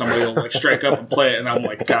go. Like somebody will like strike up and play it, and I'm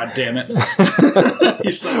like, God damn it!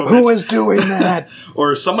 Who is doing that?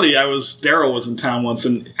 Or Daryl was in town once,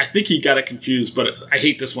 and I think he got it confused. But I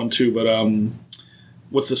hate this one too. But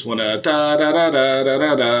what's this one? Da da da da da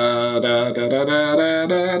da da da da da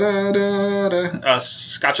da da da.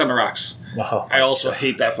 Scotch on the Rocks. Oh, I also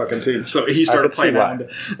hate that fucking tune. So he started playing that one.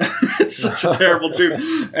 It's such a terrible tune.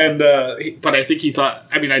 And but I think he thought.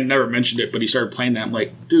 I mean, I never mentioned it, but he started playing that. I'm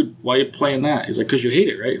like, dude, why are you playing that? He's like, because you hate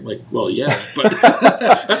it, right? I'm like, well, yeah, but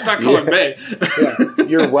that's not Cullen Bay. Yeah.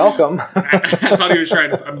 You're welcome. I thought he was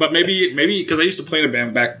trying to, but maybe because I used to play in a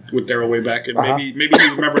band back with Daryl way back, and maybe he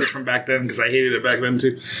remembered it from back then because I hated it back then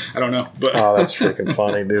too. I don't know, but that's freaking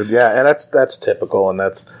funny, dude. Yeah, and that's typical, and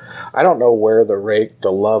that's. I don't know where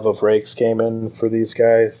the love of Rakes came in for these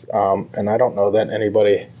guys, and I don't know that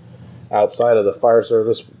anybody outside of the fire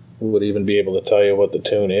service would even be able to tell you what the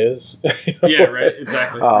tune is. Yeah, right,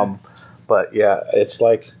 exactly. But yeah, it's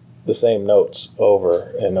like the same notes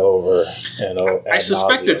over and over and over. I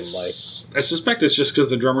suspect it's just because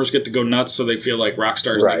the drummers get to go nuts, so they feel like rock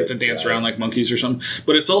stars. Right, they get to dance around like monkeys or something.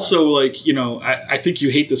 But it's also like I think you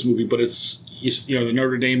hate this movie, but it's the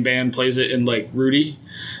Notre Dame band plays it in like Rudy.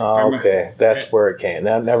 Okay, that's where it came.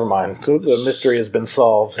 Now, never mind. So the mystery has been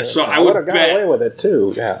solved. So I would have got away with it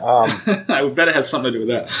too. Yeah, I would bet it has something to do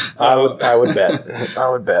with that. I would bet. I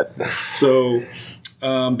would bet. So.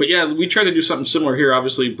 But yeah, we try to do something similar here.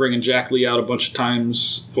 Obviously, bringing Jack Lee out a bunch of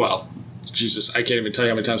times. Well, Jesus, I can't even tell you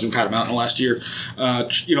how many times we've had him out in the last year.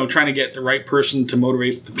 Trying to get the right person to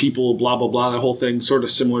motivate the people, blah, blah, blah, the whole thing. Sort of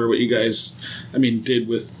similar to what you guys, did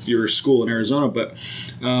with your school in Arizona. But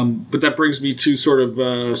that brings me to sort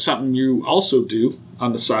of something you also do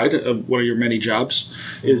on the side of one of your many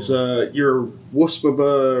jobs is you're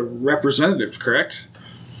WSPBA representative, correct?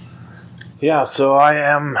 Yeah, so I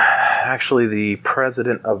am actually the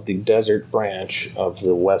president of the Desert Branch of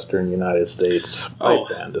the Western United States Pipe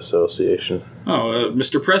Band Association. Oh,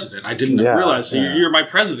 Mr. President, I didn't realize you're my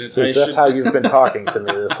president. So that's how you've been talking to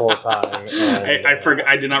me this whole time. And, I forgot.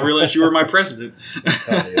 I did not realize you were my president.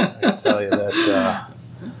 I tell you that.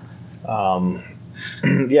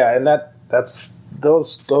 Yeah, and that's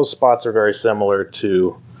those spots are very similar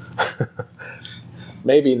to.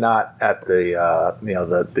 Maybe not at the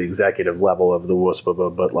the executive level of the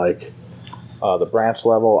WSPBA, but like the branch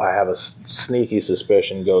level, I have a sneaky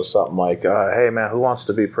suspicion goes something like, "Hey man, who wants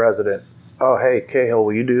to be president? Oh hey Cahill,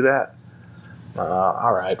 will you do that?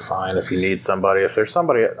 All right, fine. If you need somebody, if there's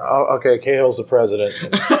somebody, okay, Cahill's the president."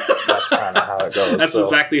 That's kind of how it goes. That's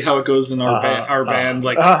exactly how it goes in our band.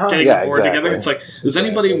 Like getting a board together, it's like, is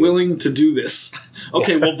anybody willing to do this?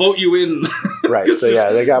 Okay, we'll vote you in. Right.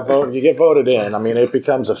 So they got voted. You get voted in. It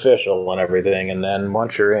becomes official and everything, and then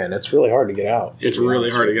once you're in, it's really hard to get out. It's really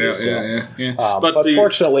hard to get out. Yeah. But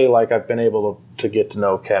fortunately, like I've been able to get to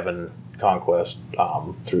know Kevin Conquest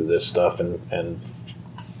through this stuff, and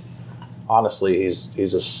honestly,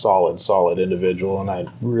 he's a solid individual, and I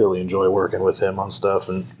really enjoy working with him on stuff,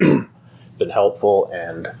 and been helpful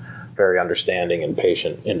and very understanding and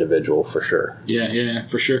patient individual for sure. Yeah,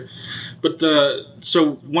 for sure. But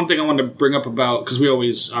so one thing I wanted to bring up about, because we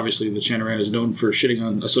always, obviously, the Chanarana is known for shitting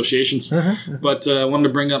on associations, but I wanted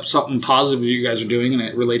to bring up something positive you guys are doing, and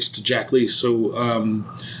it relates to Jack Lee. So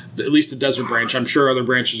at least the Desert Branch. I'm sure other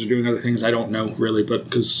branches are doing other things. I don't know, really, but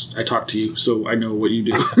because I talk to you, so I know what you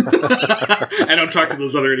do. I don't talk to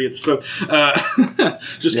those other idiots. So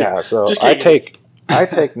just I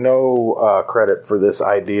take no credit for this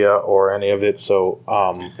idea or any of it. So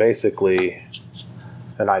basically,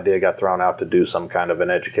 an idea got thrown out to do some kind of an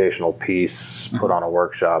educational piece, put on a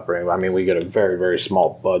workshop. I mean, we get a very, very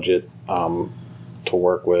small budget to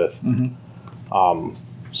work with.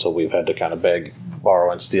 So we've had to kind of beg, borrow,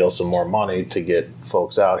 and steal some more money to get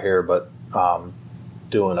folks out here. But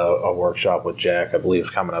doing a workshop with Jack, I believe, is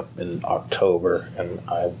coming up in October. And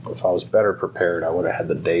if I was better prepared, I would have had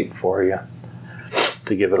the date for you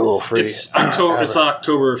to give it a little free. It's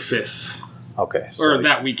October 5th. Okay. So or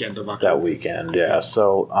that weekend of October. That weekend, yeah.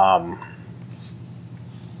 So,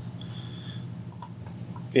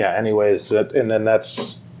 yeah, anyways, and then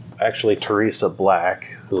that's actually Teresa Black,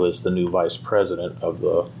 who is the new vice president of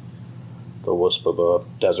the WSPA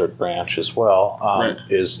Desert Branch as well,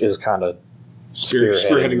 is kind of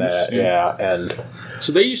spearheading that. Yeah, and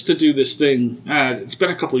so they used to do this thing. It's been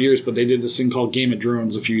a couple of years, but they did this thing called Game of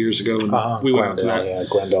Drones a few years ago, and we went out to that. Yeah,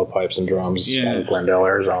 Glendale Pipes and Drums in Glendale,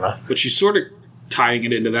 Arizona. But she's sort of tying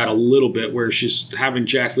it into that a little bit, where she's having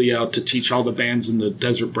Jack Lee out to teach all the bands in the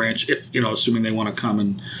Desert Branch, if assuming they want to come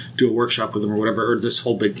and do a workshop with them or whatever, or this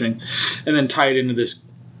whole big thing, and then tie it into this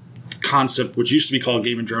concept, which used to be called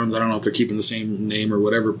Game of Drones. I don't know if they're keeping the same name or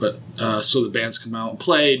whatever, but so the bands come out and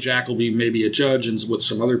play. Jack will be maybe a judge and with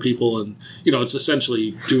some other people, and it's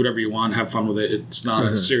essentially do whatever you want, have fun with it. It's not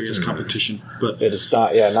a serious competition, but it is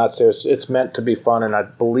not. Yeah, not serious. It's meant to be fun, and I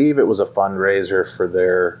believe it was a fundraiser for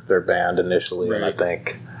their band initially, and I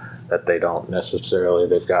think that they don't necessarily.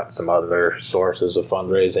 They've got some other sources of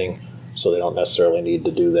fundraising, so they don't necessarily need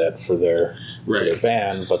to do that for their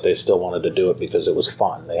band, but they still wanted to do it because it was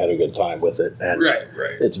fun. They had a good time with it, and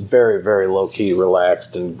it's very, very low key,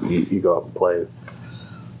 relaxed, and you go up and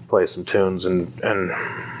play some tunes, and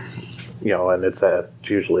and it's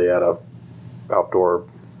usually at a outdoor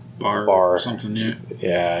bar or something.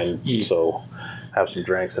 And so have some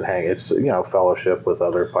drinks and hang. It's fellowship with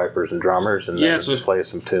other pipers and drummers, and then play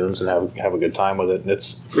some tunes and have a good time with it. And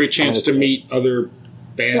it's great chance to meet other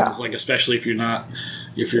bands, like especially if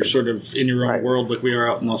you're sort of in your own world, like we are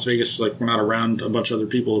out in Las Vegas. Like we're not around a bunch of other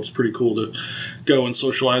people. It's pretty cool to go and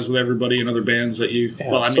socialize with everybody and other bands that you.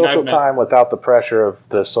 Yeah, well, I mean, social time without the pressure of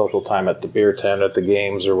the social time at the beer tent, at the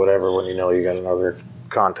games, or whatever. When you got another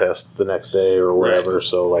contest the next day or whatever.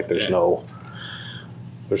 So like, there's no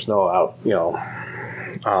out,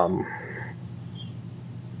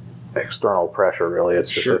 external pressure really. It's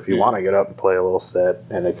just if you want to get up and play a little set,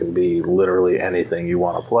 and it can be literally anything you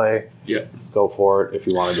want to play. Go for it. If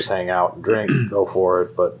you want to just hang out and drink, go for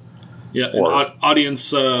it. But and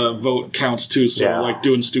audience vote counts too. So like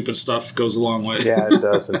doing stupid stuff goes a long way. Yeah, it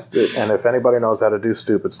does. And if anybody knows how to do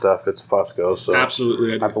stupid stuff, it's Fusco. So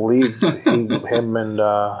absolutely, I believe him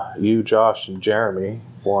and you, Josh, and Jeremy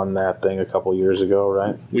won that thing a couple years ago,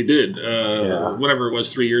 right? We did. Whatever it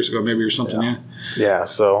was, 3 years ago, maybe, or something. Yeah.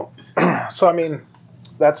 So I mean,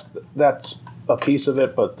 that's a piece of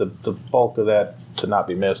it, but the bulk of that to not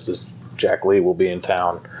be missed is Jack Lee will be in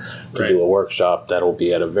town to do a workshop that'll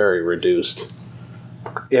be at a very reduced,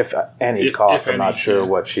 if any, cost. I'm not sure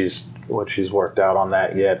what she's worked out on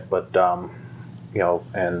that yet, but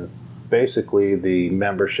and basically the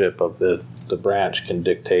membership of the branch can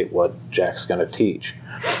dictate what Jack's going to teach.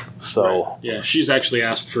 So she's actually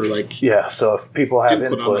asked for so if people have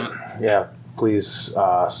input please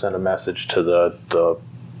send a message to the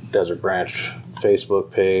Desert Branch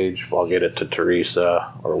Facebook page. I'll get it to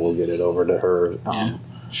Teresa, or we'll get it over to her.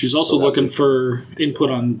 She's also looking for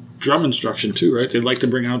input on drum instruction too, right? They'd like to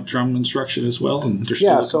bring out drum instruction as well, and they're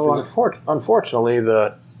still unfortunately,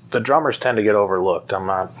 the drummers tend to get overlooked. I'm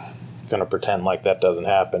not going to pretend like that doesn't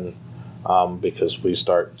happen, because we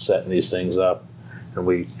start setting these things up, and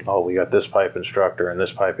we got this pipe instructor and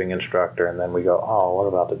this piping instructor, and then we go, what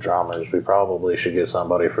about the drummers? We probably should get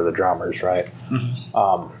somebody for the drummers, right?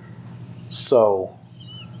 So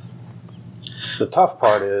the tough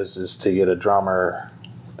part is to get a drummer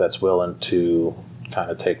that's willing to kind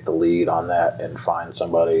of take the lead on that and find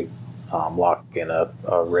somebody, lock in a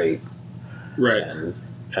rate,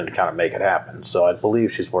 kind of make it happen. So I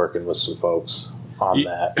believe she's working with some folks on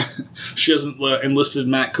that. She hasn't enlisted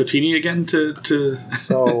Matt Cotini again to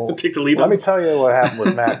so take the lead let on me this? tell you what happened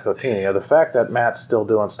with Matt Cotini. The fact that Matt's still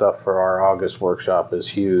doing stuff for our August workshop is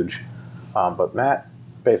huge. But Matt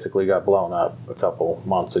basically got blown up a couple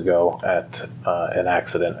months ago at an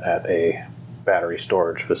accident at a battery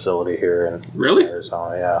storage facility here in Really?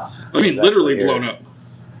 Arizona. Yeah. I mean, literally blown up.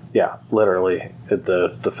 Yeah, literally.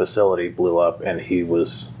 The facility blew up, and he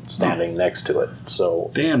was standing next to it.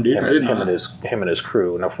 So damn, dude, I didn't know him and his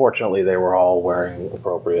crew. Now, fortunately, they were all wearing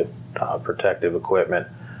appropriate protective equipment,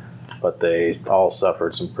 but they all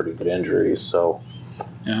suffered some pretty good injuries. So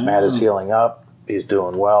Matt is healing up. He's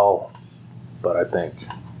doing well, but I think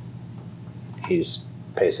he's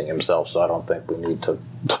pacing himself, so I don't think we need to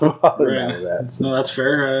bother him with that. So. No, that's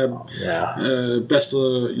fair. Best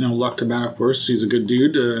luck to Matt, of course. He's a good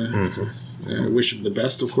dude. Wish him the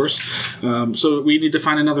best, of course. So we need to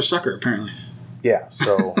find another sucker, apparently. Yeah,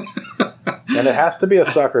 so... and it has to be a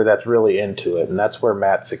sucker that's really into it, and that's where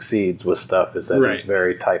Matt succeeds with stuff, is that he's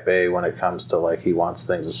very type A when it comes to, like, he wants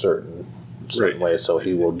things a certain way, so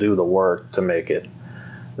he will do the work to make it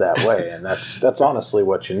that way, and that's honestly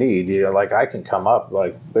what you need. Like, I can come up,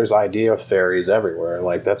 like, there's idea fairies everywhere,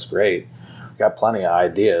 like, that's great. Got plenty of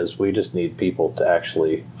ideas. We just need people to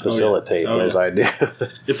actually facilitate those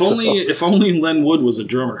ideas. If only Len Wood was a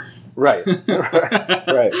drummer. Right.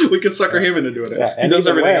 We could sucker him into doing it. Yeah. He does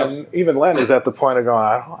everything else. Even Len is at the point of going,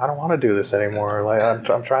 I don't want to do this anymore. Like,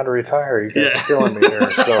 I'm trying to retire. You guys are killing me here.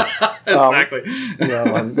 So, exactly.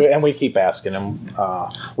 And we keep asking him.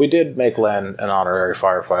 We did make Len an honorary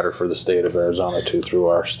firefighter for the state of Arizona too, through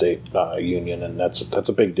our state union, and that's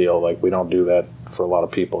a big deal. Like, we don't do that for a lot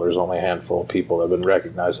of people. There's only a handful of people that have been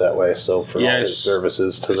recognized that way. So for all his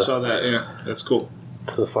services to saw that. Yeah, that's cool.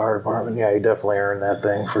 To the fire department, yeah, he definitely earned that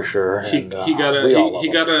thing for sure. He got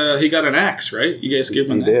an axe, right? You guys give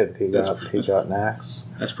him an axe? He got an axe.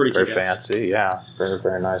 That's pretty very fancy, yeah. Very,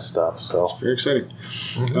 very nice stuff. So it's very exciting.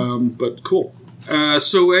 But cool.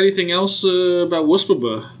 So anything else about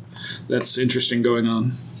WSPBA that's interesting going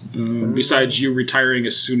on? Besides you retiring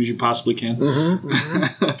as soon as you possibly can?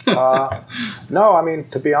 No, I mean,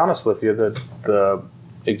 to be honest with you, the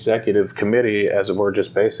executive committee, as it were,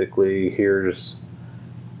 just basically here's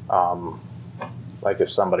like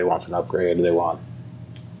if somebody wants an upgrade, they want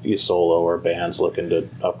solo or bands looking to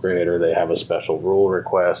upgrade, or they have a special rule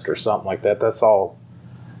request or something like that. That's all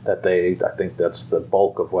that I think that's the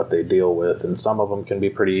bulk of what they deal with. And some of them can be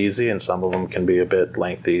pretty easy, and some of them can be a bit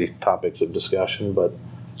lengthy topics of discussion. But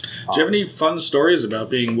do you have any fun stories about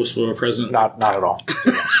being WSPBA president? Not at all.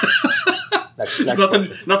 Next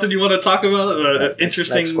nothing you want to talk about?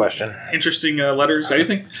 Interesting next question. Interesting letters?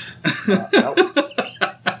 Anything? Nope.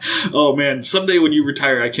 Oh man! Someday when you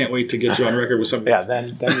retire, I can't wait to get you on record with something. Yeah, then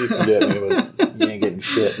you can get me. But you ain't getting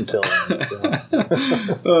shit until then.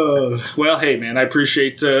 So. Well, hey man, I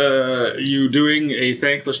appreciate you doing a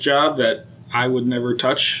thankless job that I would never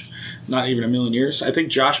touch. Not even a million years. I think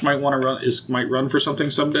Josh might run for something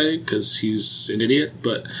someday because he's an idiot.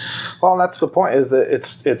 But that's the point. Is that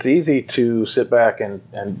it's easy to sit back and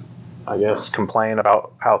I guess complain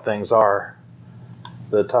about how things are.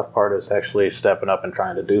 The tough part is actually stepping up and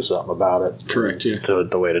trying to do something about it. Correct. Yeah.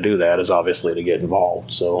 The way to do that is obviously to get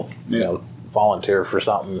involved. So volunteer for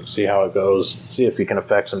something, see how it goes, see if you can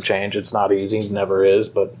affect some change. It's not easy, never is,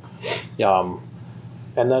 but and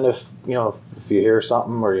then if you hear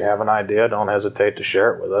something or you have an idea, don't hesitate to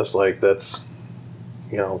share it with us. Like, that's,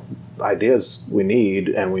 ideas we need,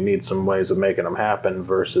 and we need some ways of making them happen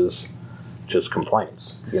versus just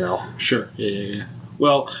complaints, Sure. Yeah.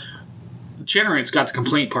 Well, Channerant's got the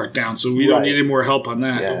complaint part down, so we don't need any more help on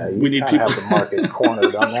that. Yeah, we need people. Have the market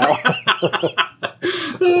cornered on that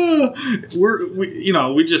one.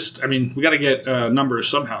 We got to get numbers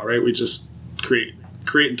somehow, right? We just create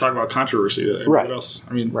and talk about controversy. Right. What else?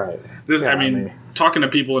 I mean, right. Talking to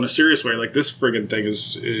people in a serious way, like this friggin' thing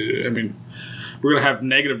is. We're gonna have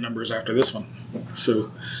negative numbers after this one. So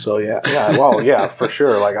yeah. Well, yeah, for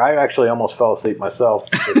sure. Like, I actually almost fell asleep myself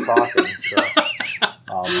just talking.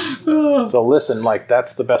 So listen, like,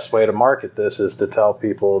 that's the best way to market this, is to tell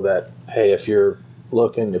people that, hey, if you're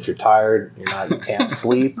tired, you can't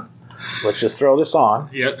sleep, let's just throw this on.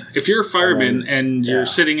 Yeah. If you're a fireman and you're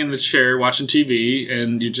sitting in the chair watching TV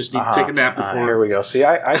and you just need to take a nap before. Here we go. See,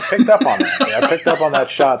 I picked up on that. I picked up on that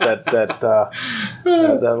shot, that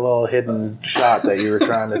little hidden shot that you were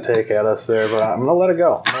trying to take at us there, but I'm gonna let it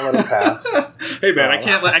go. I'm gonna let it pass. Hey man, I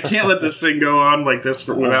can't let this thing go on like this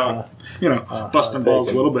without busting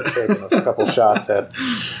balls a little bit. Taking a couple shots at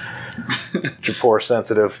your poor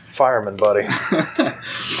sensitive fireman buddy.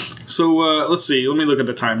 So So let's see. Let me look at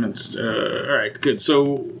the time. It's, all right, good.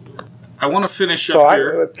 So I want to finish up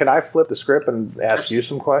here. Can I flip the script and ask you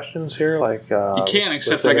some questions here? Like you can,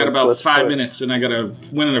 except I got about 5 minutes, and I got to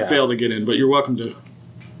win and a fail to get in. But you're welcome to.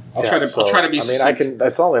 I'll try to be. I mean,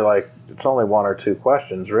 It's only one or two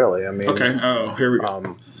questions, really. I mean, okay. Oh, here we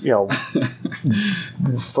go.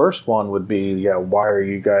 First one would be, why are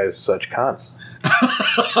you guys such cunts?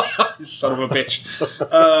 You son of a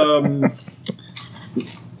bitch.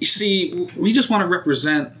 You see, we just want to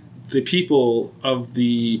represent the people of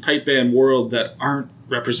the pipe band world that aren't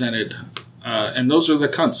represented, and those are the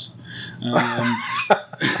cunts.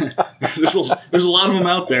 There's a lot of them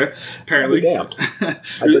out there, apparently. Damn.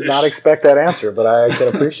 I did not expect that answer, but I can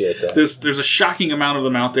appreciate that. There's a shocking amount of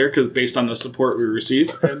them out there based on the support we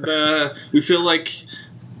receive, and we feel like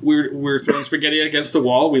we're throwing spaghetti against the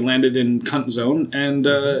wall. We landed in cunt zone, and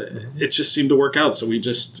it just seemed to work out. So we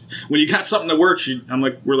just, when you got something that works,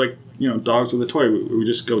 we're like dogs with a toy. We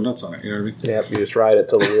just go nuts on it. You know what I mean? Yep. You just ride it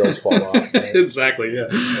till the wheels fall off. Right? Exactly. Yeah.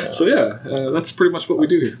 So that's pretty much what we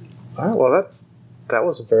do here. All right. Well, that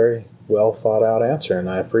was a very well thought out answer, and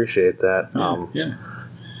I appreciate that.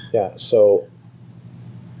 Yeah. So,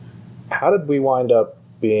 how did we wind up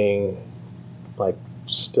being like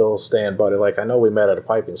still staying buddy? Like, I know we met at a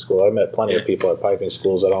piping school. I met plenty of people at piping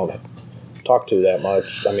schools I don't talk to that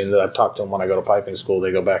much. I mean, I've talked to them when I go to piping school.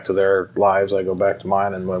 They go back to their lives. I go back to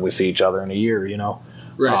mine, and when we see each other in a year,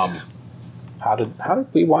 Right. How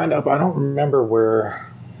did we wind up? I don't remember where.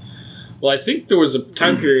 Well, I think there was a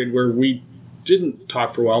time period where we didn't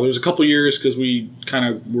talk for a while. There was a couple years because we kind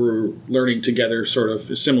of were learning together, sort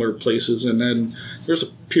of similar places, and then there's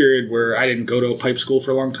a period where I didn't go to a pipe school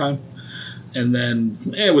for a long time, and then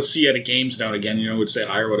I would see you at a games now and again. Would say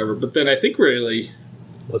hi or whatever. But then I think really.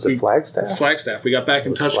 Was it Flagstaff? Flagstaff. We got back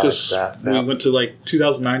in touch because we went to like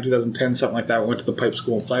 2009, 2010, something like that. We went to the pipe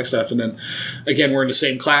school in Flagstaff, and then again we're in the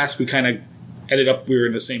same class. We kind of ended up we were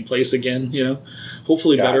in the same place again.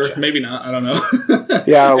 Hopefully better, maybe not. I don't know.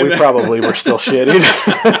 Yeah, we probably were still shitty.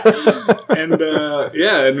 and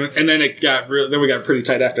then it got then we got pretty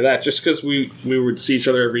tight after that, just because we would see each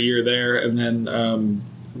other every year there, and then.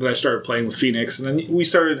 Then I started playing with Phoenix, and then we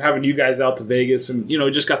started having you guys out to Vegas, and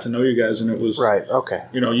just got to know you guys, and it was right. Okay,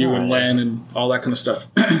 you and Len and all that kind of stuff.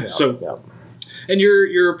 And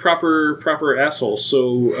you're a proper asshole.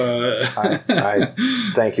 So I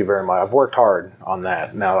thank you very much. I've worked hard on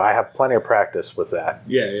that. Now I have plenty of practice with that.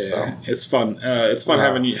 Yeah. It's fun. It's fun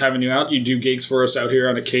having you out. You do gigs for us out here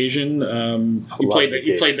on occasion. You played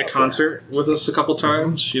the concert with us a couple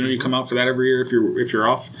times. Mm-hmm. You come out for that every year if you're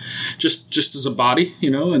off, just as a body.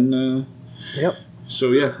 And yep.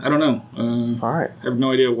 So I don't know. All right. I have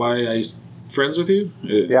no idea why I. Friends with you?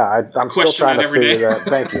 I'm still trying to figure that.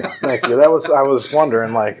 Thank you. I was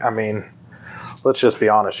wondering, let's just be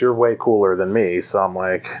honest. You're way cooler than me, so I'm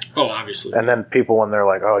like, oh, obviously. And then people when they're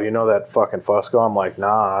like, oh, you know that fucking Fusco? I'm like,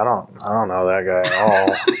 nah, I don't know that guy at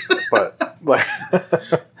all.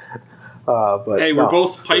 but hey, we're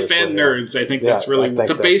both pipe band nerds. I think that's really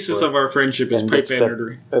the basis of our friendship is pipe band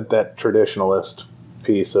nerdery. That traditionalist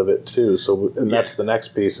piece of it too. So, and that's the next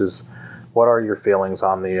piece is, what are your feelings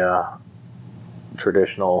on the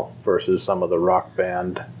traditional versus some of the rock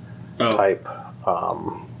band type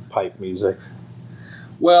pipe music?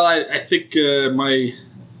 Well, I think my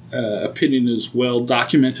opinion is well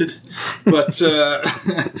documented, but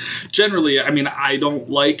generally, I don't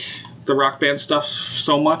like the rock band stuff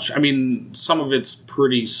so much. Some of it's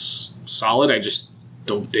pretty solid. I just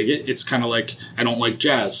don't dig it. It's kind of like I don't like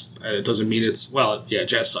jazz. It doesn't mean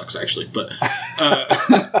jazz sucks actually, but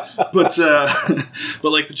but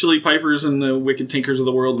like the Chili Pipers and the Wicked Tinkers of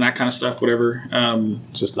the world and that kind of stuff, whatever.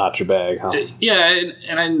 Just not your bag, huh? Yeah,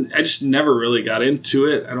 and I just never really got into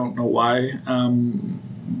it. I don't know why,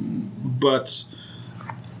 but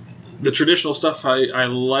the traditional stuff I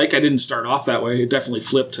like. I didn't start off that way. It definitely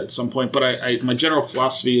flipped at some point, but my general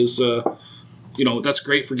philosophy is. That's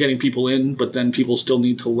great for getting people in, but then people still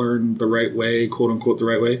need to learn the right way, quote unquote, the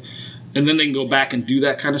right way. And then they can go back and do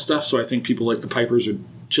that kind of stuff. So I think people like the Pipers or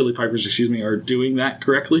Chili Pipers, are doing that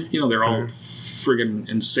correctly. They're all friggin'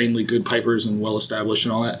 insanely good pipers and well established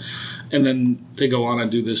and all that. And then they go on and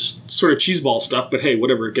do this sort of cheeseball stuff, but hey,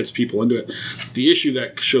 whatever, it gets people into it. The issue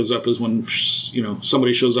that shows up is when,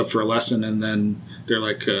 somebody shows up for a lesson and then they're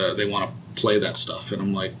like, they want to play that stuff, and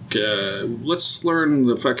I'm like, let's learn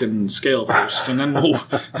the fucking scale first, and then we'll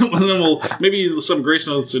maybe some grace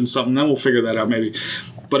notes and something, then we'll figure that out maybe.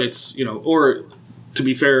 But it's or to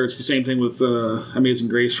be fair, it's the same thing with Amazing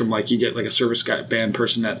Grace. From you get a service band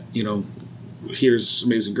person that hears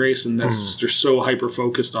Amazing Grace, and that's they're so hyper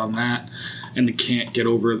focused on that, and they can't get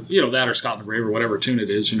over, that or Scotland Brave or whatever tune it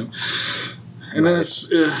is, And then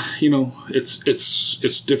it's,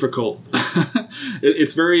 it's difficult.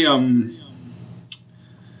 It's very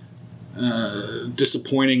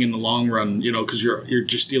disappointing in the long run, because you're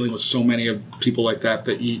just dealing with so many of people like that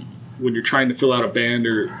when you're trying to fill out a band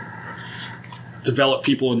or develop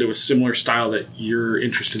people into a similar style that you're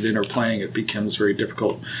interested in or playing, it becomes very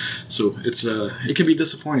difficult. So it can be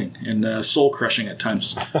disappointing and soul crushing at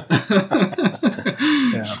times.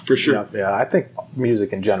 Yeah, for sure. Yeah, I think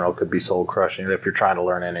music in general could be soul crushing. If you're trying to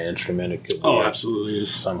learn any instrument, it could be. Oh, absolutely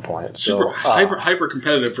is. At some point. Super hyper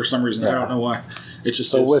competitive for some reason. Yeah. I don't know why. It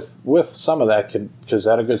just is. With some of that, is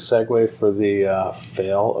that a good segue for the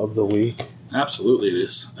fail of the week? Absolutely, it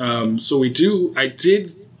is. I did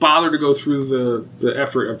bother to go through the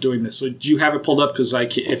effort of doing this. So do you have it pulled up? Because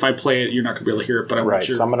if I play it, you're not going to be able to hear it. But I want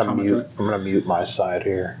your comment on it. I'm going to mute my side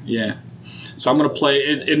here. Yeah. So I'm going to play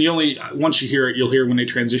it, and once you hear it, you'll hear when they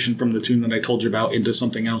transition from the tune that I told you about into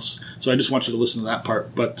something else. So I just want you to listen to that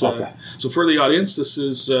part. But okay. So for the audience, this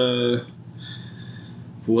is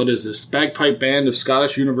what is this? Bagpipe Band of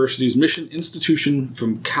Scottish University's Mission Institution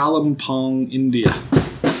from Kalimpong, India.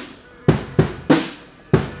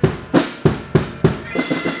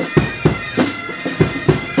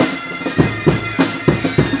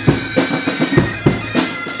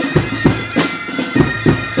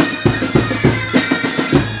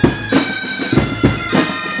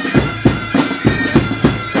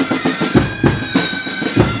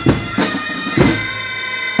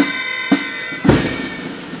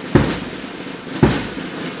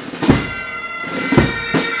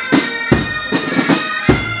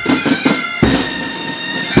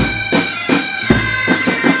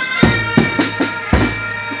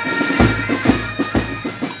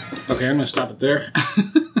 Okay, I'm going to stop it there.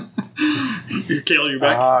 Cale, you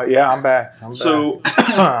back? Yeah, I'm back. So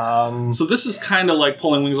this is kind of like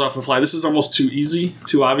pulling wings off a fly. This is almost too easy,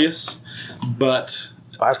 too obvious, but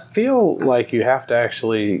I feel like you have to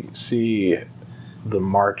actually see the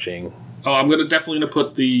marching. Oh, I'm definitely gonna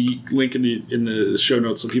put the link in the show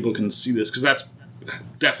notes so people can see this, because that's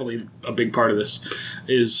definitely a big part of this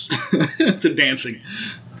is the dancing.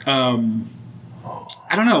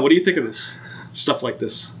 I don't know. What do you think of this stuff like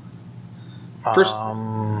this? First,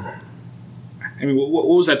 I mean, what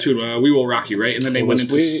was that tune? We Will Rock You, right? And then they went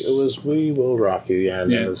into... It was We Will Rock You, yeah,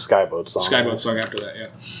 and then the Skyboat song. Skyboat song after that, yeah.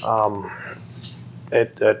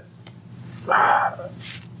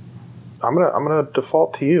 I'm gonna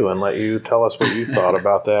default to you and let you tell us what you thought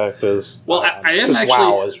about that, because I am actually...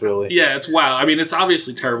 WoW is really... Yeah, it's WoW. I mean, it's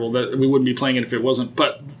obviously terrible that we wouldn't be playing it if it wasn't,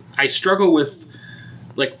 but I struggle with...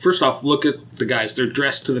 Like, first off, look at the guys. They're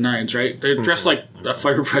dressed to the nines, right? They're dressed like a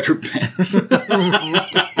firefighter pants.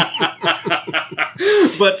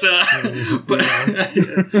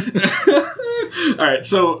 All right,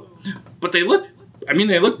 so... But they look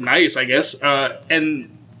nice, I guess. And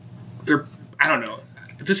they're... I don't know.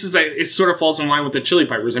 It sort of falls in line with the Chili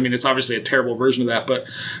Pipers. I mean, it's obviously a terrible version of that, but,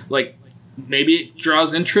 like, maybe it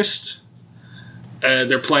draws interest.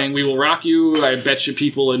 They're playing We Will Rock You. I bet you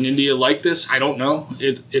people in India like this. I don't know.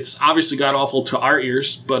 It's obviously god-awful to our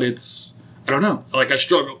ears, but it's... I don't know. Like, I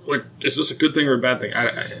struggle. Like, is this a good thing or a bad thing?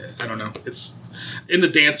 I don't know. It's... In the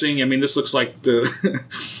dancing, I mean, this looks like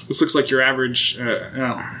this looks like your average...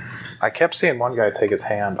 I kept seeing one guy take his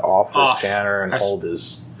hand off his janner and hold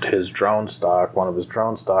his drone stock, one of his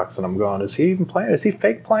drone stocks, and I'm going, is he even playing? Is he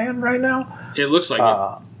fake playing right now? It looks like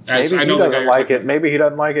it. Maybe he doesn't like it. Maybe he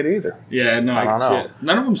doesn't like it either. Yeah, no, I can see it.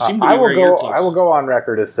 None of them seem to be wearing earplugs. I will go on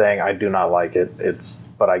record as saying I do not like it.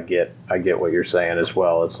 But I get what you're saying as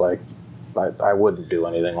well. It's like I wouldn't do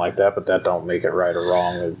anything like that, but that don't make it right or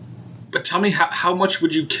wrong. But tell me, how much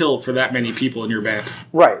would you kill for that many people in your band?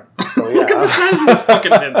 Right. So, yeah. Look at the size of this fucking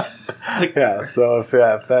band. Like, yeah. So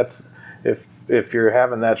if you're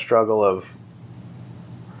having that struggle of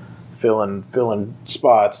filling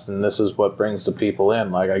spots, and this is what brings the people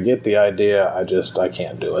in. Like, I get the idea, I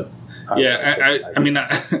can't do it. I mean,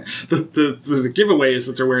 the giveaway is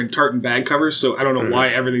that they're wearing tartan bag covers, so I don't know why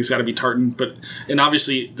everything's got to be tartan, and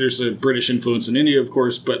obviously there's a British influence in India, of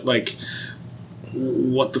course, but, like,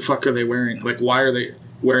 what the fuck are they wearing? Like, why are they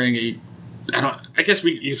wearing I guess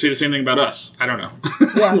you can say the same thing about us. I don't know.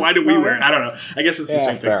 Yeah, why do we wear it? I don't know. I guess it's the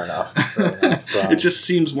same thing. Fair enough. It just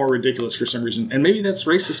seems more ridiculous for some reason. And maybe that's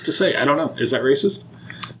racist to say. I don't know. Is that racist?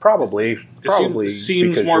 Probably. It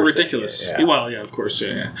seems more ridiculous. Yeah. Well, yeah, of course.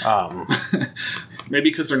 Yeah. Maybe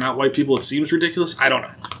because they're not white people, it seems ridiculous. I don't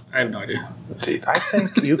know. I have no idea. I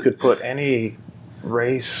think you could put any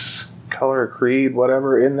race, color, creed,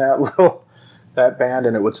 whatever in that band,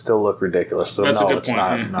 and it would still look ridiculous. So that's a good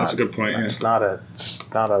point. That's a good point. It's not a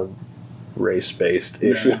race-based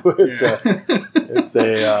issue. It's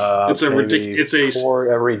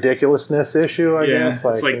a ridiculousness issue, I guess.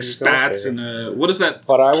 It's like spats and what is that?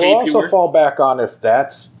 But I will also fall back on if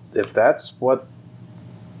that's what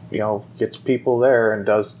gets people there and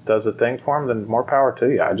does a thing for them, then more power to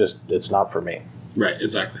you. It's not for me. Right.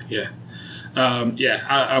 Exactly. Yeah.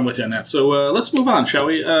 I'm with you on that. So let's move on, shall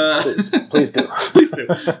we? Please do. Please do.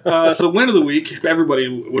 So win of the week. Everybody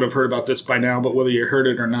would have heard about this by now, but whether you heard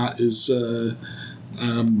it or not is,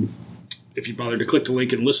 if you bothered to click the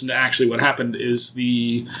link and listen to actually what happened, is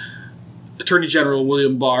the Attorney General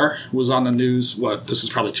William Barr was on the news. This is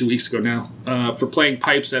probably 2 weeks ago now, for playing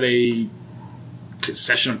pipes at a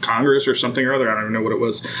session of Congress or something or other. I don't even know what it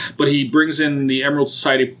was, but he brings in the Emerald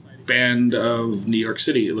Society Band of New York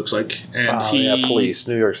City, it looks like, and police,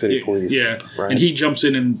 New York City police, right. And he jumps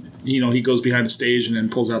in and he goes behind the stage and then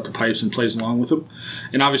pulls out the pipes and plays along with them.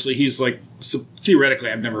 And obviously he's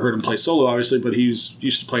theoretically, I've never heard him play solo, obviously, but he's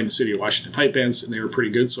used to playing the City of Washington pipe bands, and they were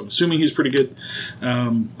pretty good. So I'm assuming he's pretty good.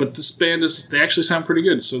 But this band they actually sound pretty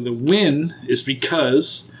good. So the win is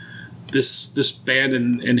because this band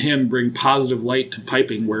and him bring positive light to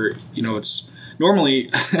piping, where it's. Normally,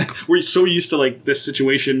 we're so used to like this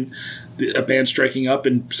situation, a band striking up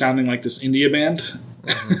and sounding like this India band,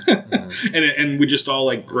 and we just all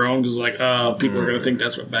like groan because people are going to think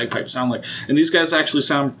that's what bagpipes sound like. And these guys actually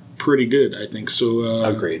sound pretty good, I think. So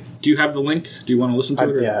agreed. Do you have the link? Do you want to listen to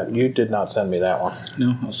it? Yeah, you did not send me that one.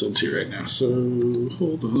 No, I'll send it to you right now. So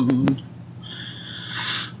hold on,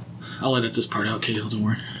 I'll edit this part out, Kale. Don't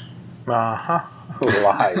worry.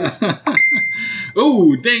 Lies.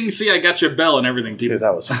 Oh, dang. See, I got your bell and everything, people. Dude,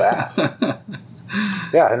 that was fast.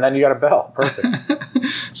 Yeah, and then you got a bell. Perfect.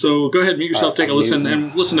 So go ahead, mute yourself, take a listen,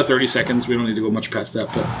 and listen to 30 seconds. We don't need to go much past that,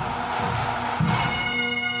 but...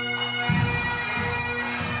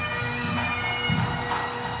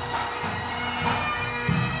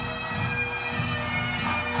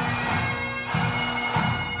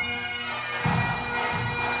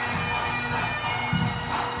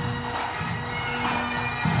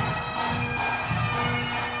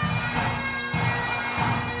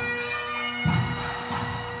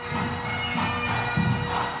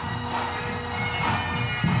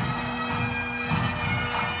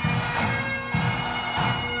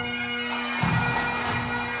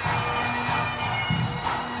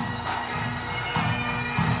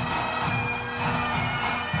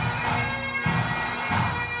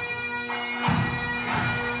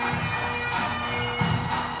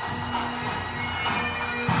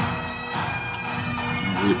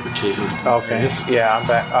 Okay. Yeah, I'm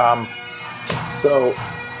back. So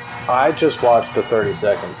I just watched a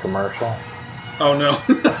 30-second commercial. Oh no.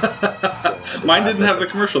 Mine didn't have the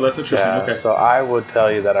commercial. That's interesting. Yeah, okay. So I would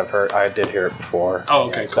tell you that I did hear it before. Oh,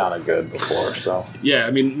 okay. It sounded good before. So yeah,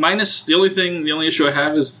 I mean, minus the only issue I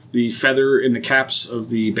have is the feather in the caps of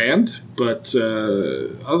the band. But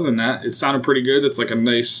other than that, it sounded pretty good. It's like a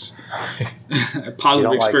nice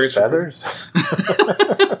positive experience. Like feathers?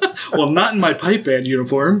 Well, not in my pipe band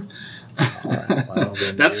uniform. Well,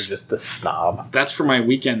 that's you're just a snob. That's for my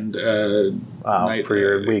weekend night. For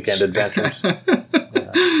your weekend adventures.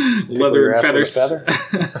 Leather and feathers.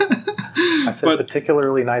 I said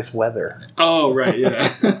particularly nice weather. Oh, right, yeah.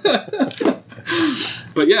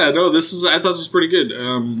 But yeah, no, I thought this was pretty good.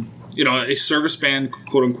 A service band,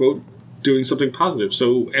 quote unquote, doing something positive.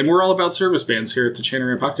 So, and we're all about service bands here at the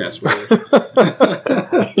Channery Podcast.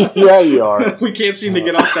 Yeah, you are. We can't seem to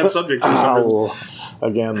get off that subject for some reason.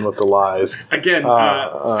 Again with the lies. Again,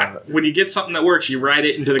 when you get something that works, you ride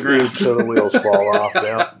it into the ground until the wheels fall off.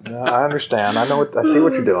 Yeah, I understand. I see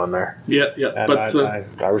what you're doing there. Yeah. And but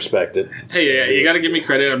I respect it. Hey, you got to give me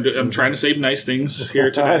credit. I'm trying to say nice things here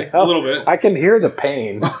today, a little bit. I can hear the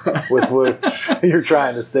pain with which you're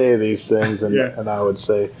trying to say these things, and I would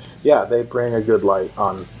say, yeah, they bring a good light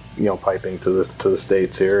on piping to the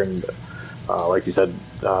states here, and like you said,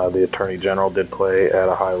 the Attorney General did play at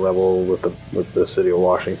a high level with the City of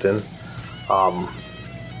Washington.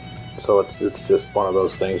 So it's just one of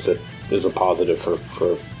those things that is a positive for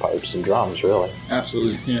pipes and drums, really.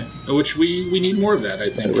 Absolutely, yeah. Which we need more of that, I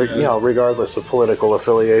think. Regardless of political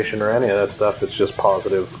affiliation or any of that stuff, it's just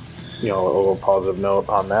positive. A little positive note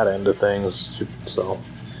on that end of things. So.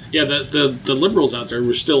 Yeah, the liberals out there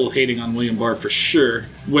were still hating on William Barr for sure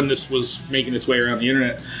when this was making its way around the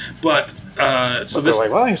internet. But So they're this, like,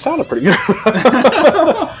 well, he sounded pretty good.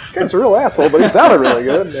 Guy's a real asshole, but he sounded really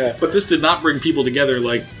good. Yeah. but this did not bring people together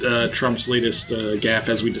like Trump's latest gaffe,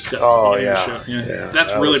 as we discussed. Oh, at the beginning of the show. yeah.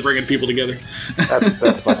 That's that really was- bringing people together.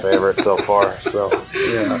 That's my favorite so far. So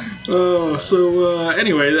yeah.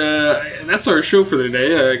 Anyway, that's our show for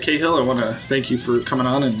today. Cahill, I want to thank you for coming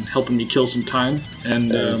on and helping me kill some time.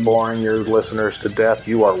 And Boring your listeners to death,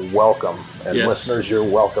 you are welcome. And Yes. listeners, you're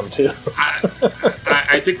welcome too.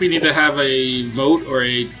 I think we need to have a vote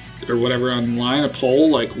or whatever online, a poll,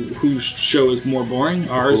 like whose show is more boring,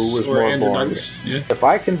 ours Who is or more Andrew boring? Douglas. Yeah. If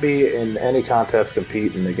I can be in any contest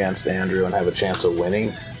competing against Andrew and have a chance of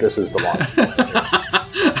winning, this is the one.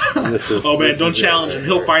 Oh man, don't challenge him.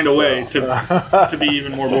 He'll find a way to be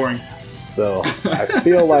even more boring. So I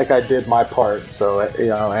feel like I did my part. So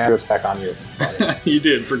Andrew, it's back on you. You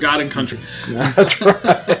did, for God and country. That's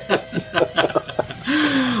right.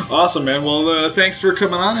 Awesome, man. Well, thanks for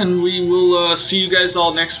coming on, and we will see you guys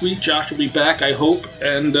all next week. Josh will be back, I hope,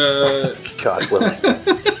 and God willing.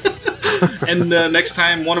 and next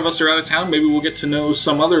time one of us are out of town, maybe we'll get to know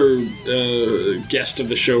some other guest of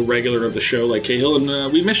the show, regular of the show, like Cahill,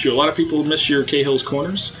 and we miss you. A lot of people miss your Cahill's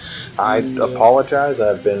Corners. I apologize.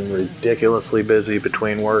 I've been ridiculously busy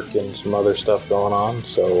between work and some other stuff going on.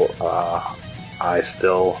 So I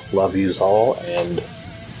still love yous all, and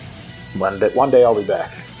one day I'll be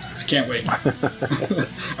back. I can't wait. All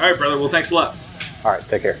right, brother. Well, thanks a lot. All right,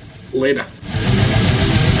 take care. Later.